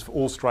prices for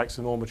all strikes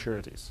and all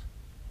maturities?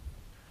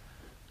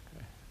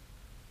 Okay.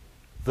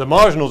 The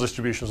marginal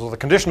distributions or the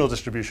conditional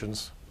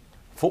distributions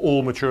for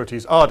all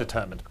maturities are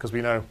determined because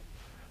we know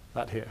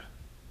that here.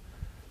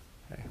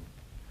 Okay.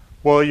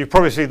 Well, you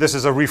probably see this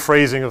is a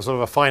rephrasing of sort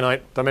of a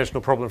finite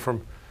dimensional problem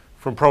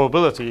from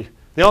probability.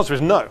 The answer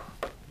is no.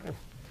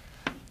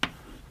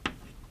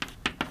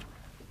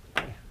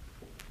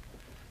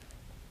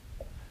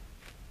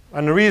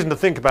 And the reason to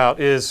think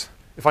about is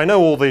if I know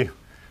all the,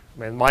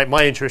 I mean,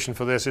 my intuition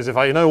for this is if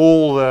I know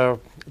all the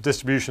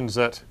distributions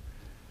that,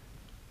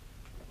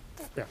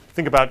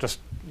 think about just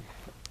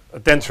a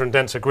denser and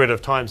denser grid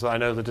of times that I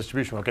know the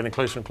distribution, we're getting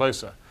closer and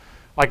closer.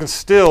 I can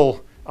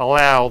still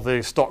allow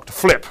the stock to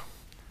flip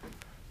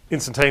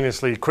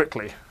instantaneously,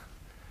 quickly.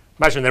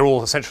 Imagine they're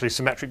all essentially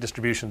symmetric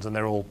distributions and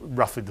they're all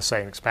roughly the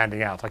same,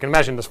 expanding out. I can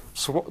imagine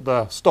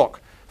the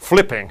stock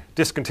flipping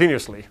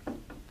discontinuously,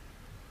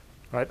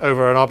 right,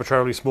 over an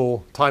arbitrarily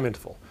small time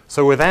interval.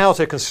 So without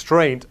a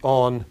constraint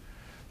on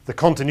the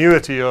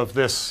continuity of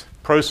this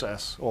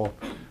process or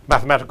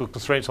mathematical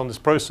constraints on this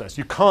process,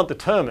 you can't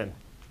determine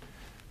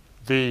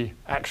the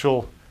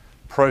actual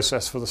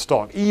process for the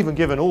stock, even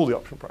given all the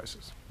option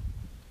prices,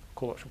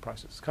 call option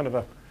prices. Kind of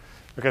a,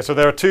 okay, so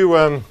there are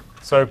 2,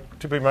 so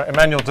typically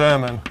Emmanuel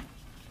Derman,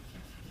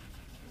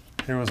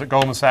 who was at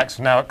Goldman Sachs,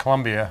 now at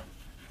Columbia,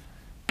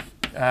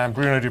 and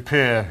Bruno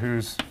Dupire,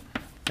 who's I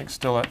think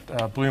still at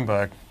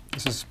Bloomberg.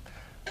 This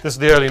is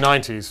the early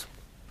 90s.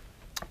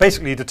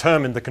 Basically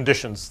determined the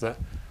conditions that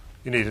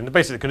you need. And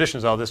basically the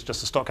conditions are this,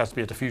 just the stock has to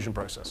be a diffusion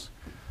process.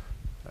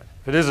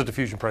 If it is a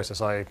diffusion process,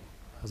 the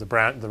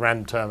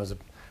random term as a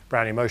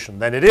Brownian motion,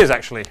 then it is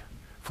actually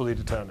fully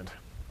determined.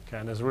 Okay,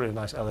 and there's a really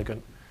nice,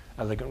 elegant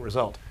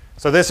result.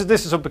 So this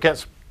is what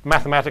gets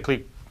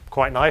mathematically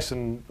quite nice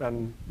and a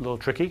little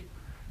tricky.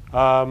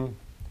 But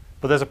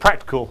there's a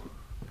practical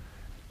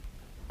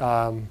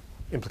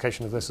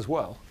implication of this as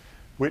well,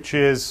 which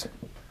is,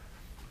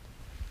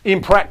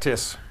 in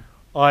practice,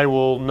 I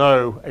will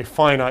know a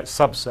finite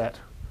subset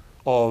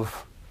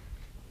of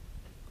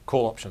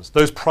call options.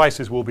 Those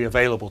prices will be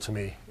available to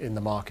me in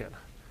the market.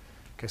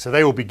 Okay, so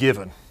they will be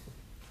given.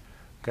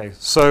 Okay,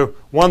 so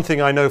one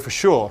thing I know for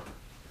sure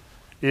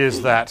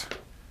is that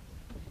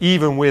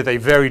even with a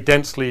very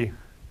densely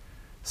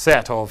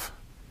set of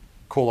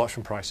call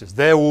option prices,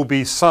 there will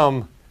be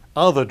some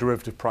other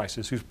derivative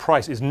prices whose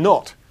price is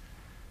not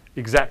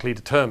exactly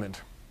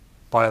determined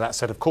by that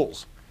set of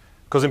calls.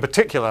 Because in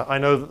particular, I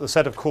know that the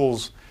set of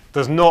calls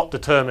does not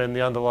determine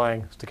the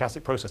underlying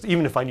stochastic process,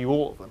 even if I knew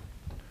all of them.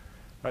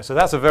 Right, so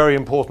that's a very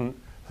important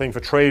thing for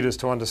traders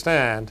to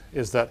understand,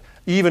 is that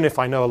even if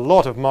I know a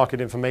lot of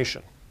market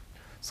information,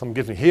 someone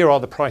gives me, here are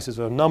the prices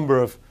of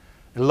a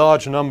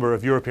large number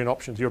of European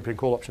options, European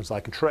call options that I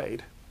can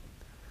trade.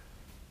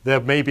 There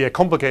may be a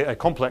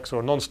complex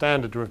or a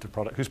non-standard derivative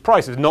product whose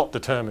price is not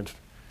determined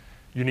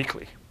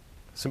uniquely,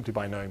 simply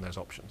by knowing those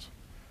options.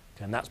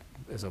 And that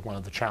is one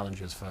of the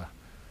challenges for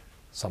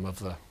some of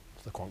the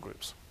quant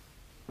groups.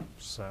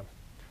 So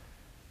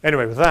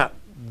anyway, with that,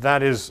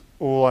 that is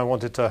all I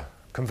wanted to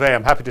convey.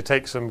 I'm happy to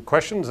take some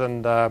questions,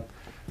 and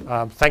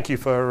thank you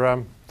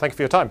for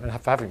your time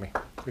and for having me.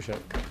 Appreciate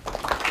it.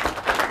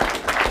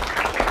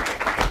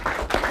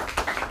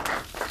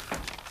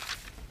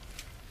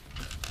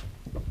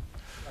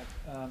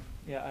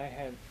 Yeah, I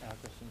had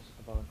questions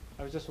about.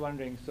 I was just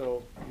wondering.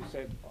 So you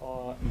said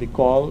the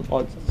call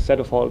or set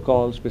of all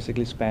calls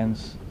basically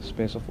spans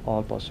space of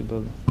all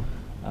possible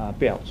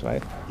payouts,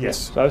 right?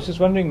 Yes. So I was just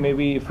wondering,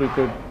 maybe if we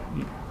could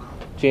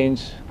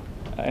change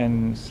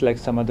and select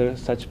some other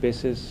such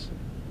basis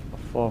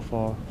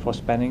for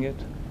spanning it.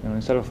 You know,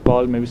 instead of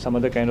call, maybe some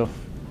other kind of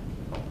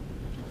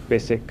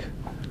basic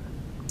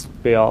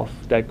payoff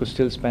that could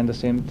still span the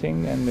same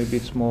thing, and maybe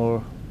it's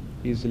more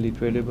easily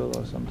tradable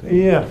or something.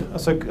 Yeah,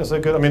 that's a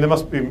good. I mean, there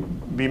must be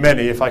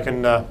many. If I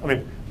can,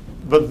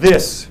 but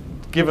this,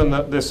 given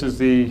that this is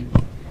the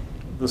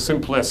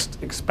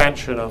simplest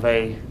expansion of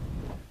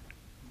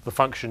the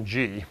function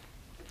g,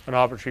 an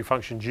arbitrary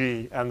function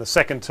g, and the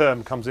second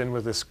term comes in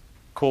with this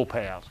call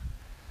payout,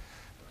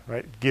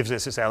 right? Gives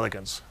it its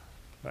elegance,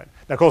 right?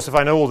 Now, of course, if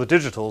I know all the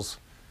digitals,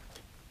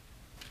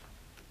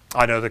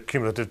 I know the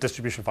cumulative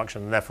distribution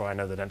function, and therefore I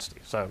know the density.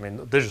 So, I mean,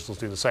 the digitals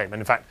do the same.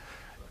 And in fact,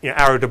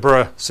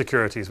 Arrow-Debreu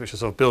securities, which are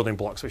sort of building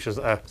blocks, which is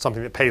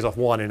something that pays off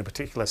one in a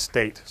particular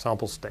state,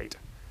 sample state,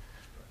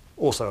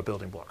 also are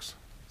building blocks.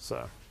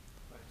 So,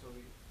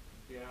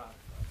 yeah.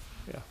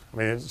 I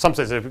mean, in some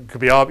sense, it could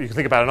be you can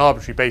think about an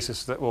arbitrary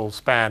basis that will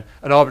span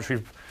an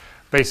arbitrary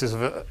basis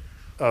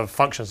of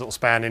functions that will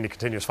span any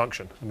continuous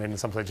function. I mean, in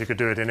some sense, you could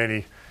do it in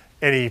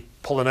any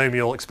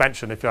polynomial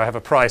expansion. If I have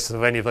a price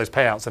of any of those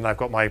payouts, then I've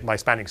got my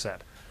spanning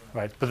set,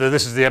 right? But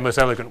this is the most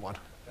elegant one.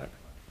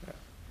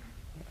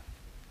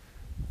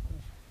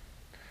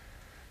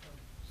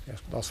 Yes,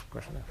 last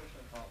question.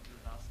 About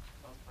the last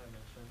point I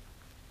mentioned,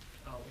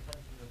 we can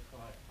do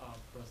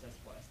the process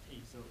for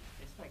ST. So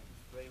it's like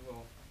the flavor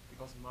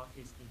because the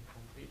market is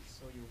incomplete,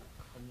 so you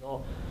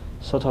cannot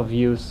sort of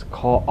use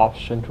call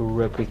option to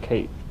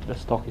replicate the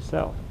stock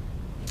itself.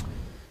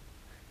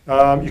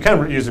 You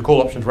can use a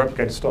call option to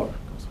replicate a stock.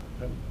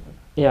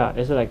 Yeah,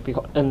 it's like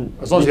because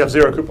as long as you have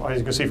zero coupon, as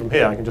you can see from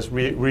here, I can just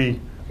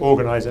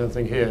reorganize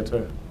anything here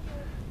to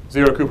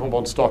zero coupon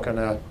bond stock, and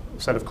a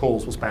set of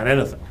calls will span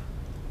anything.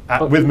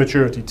 With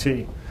maturity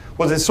T.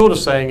 What it's sort of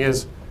saying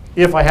is,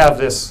 if I have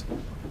this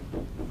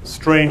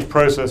strange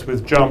process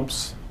with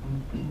jumps,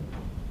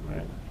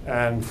 right,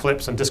 and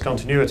flips and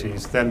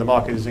discontinuities, then the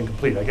market is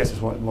incomplete, I guess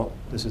is what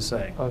this is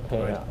saying.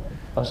 Okay, right? yeah.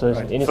 Also,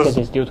 Right. in this case,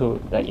 it's due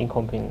to like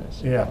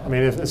incompleteness. Yeah, I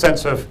mean, in the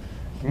sense of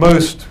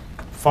most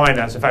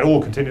finance, in fact,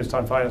 all continuous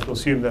time finance will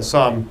assume there's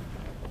some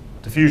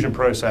diffusion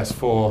process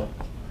for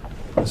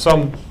the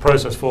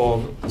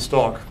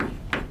stock,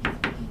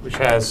 which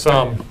has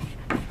some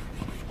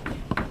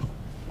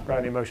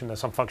Brownian motion. There's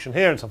some function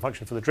here and some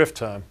function for the drift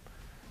term,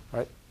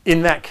 right?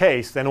 In that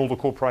case, then all the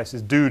call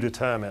prices do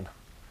determine.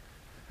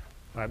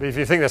 Right? But if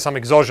you think there's some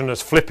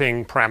exogenous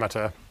flipping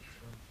parameter,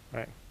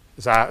 right?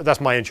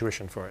 That's my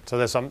intuition for it. So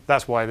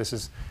that's why this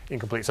is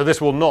incomplete. So this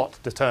will not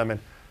determine.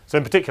 So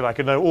in particular, I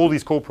could know all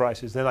these call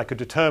prices, then I could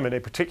determine a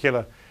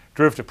particular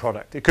derivative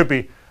product. It could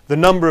be the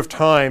number of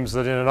times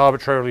that in an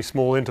arbitrarily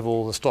small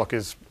interval the stock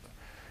is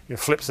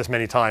flips this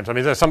many times. I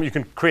mean, there's some you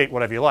can create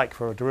whatever you like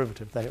for a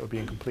derivative. Then it would be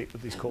incomplete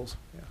with these calls.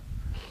 Yeah.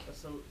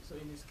 So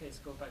in this case,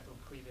 go back to the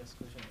previous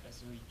question,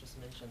 as we just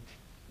mentioned,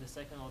 the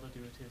second order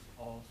derivative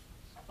of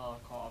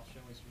call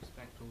option with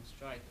respect to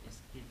strike is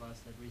give us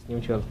the risk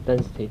neutral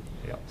density.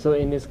 Yeah. So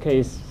in this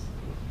case,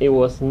 it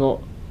was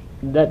not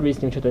that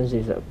risk neutral density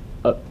is a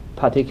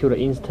particular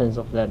instance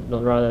of that,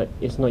 not rather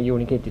it's not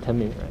uniquely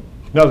determined, right?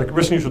 No, the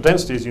risk neutral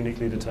density is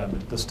uniquely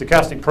determined. The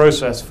stochastic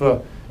process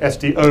for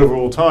ST over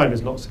all time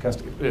is not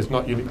stochastic. It's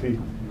not uniquely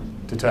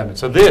determined.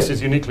 So this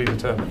is uniquely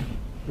determined.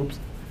 Oops.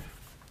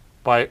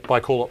 By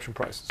call option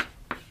prices.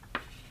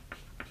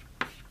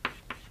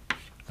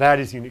 That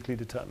is uniquely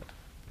determined.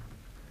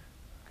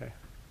 Okay.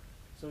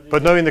 So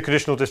But knowing the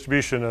conditional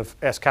distribution of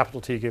S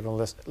capital T given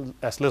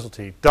S little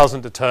t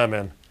doesn't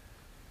determine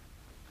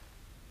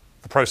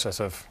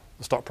process of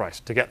the stock price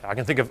to get there. I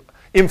can think of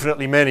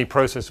infinitely many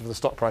processes of the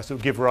stock price that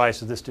would give rise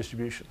to this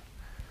distribution.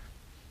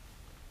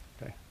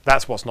 Okay.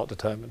 That's what's not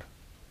determined.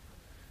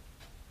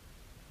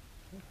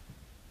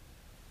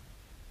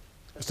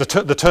 It's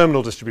the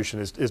terminal distribution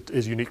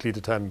is uniquely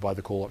determined by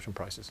the call option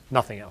prices,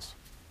 nothing else.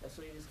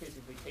 So in this case,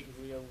 if we take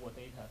real world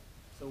data,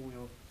 so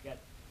we'll get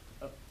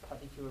a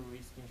particular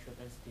risk insured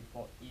density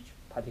for each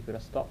particular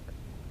stock.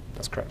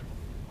 That's correct.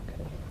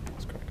 Okay.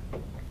 That's correct.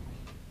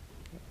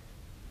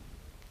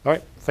 All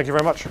right. Thank you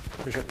very much.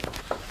 Appreciate it.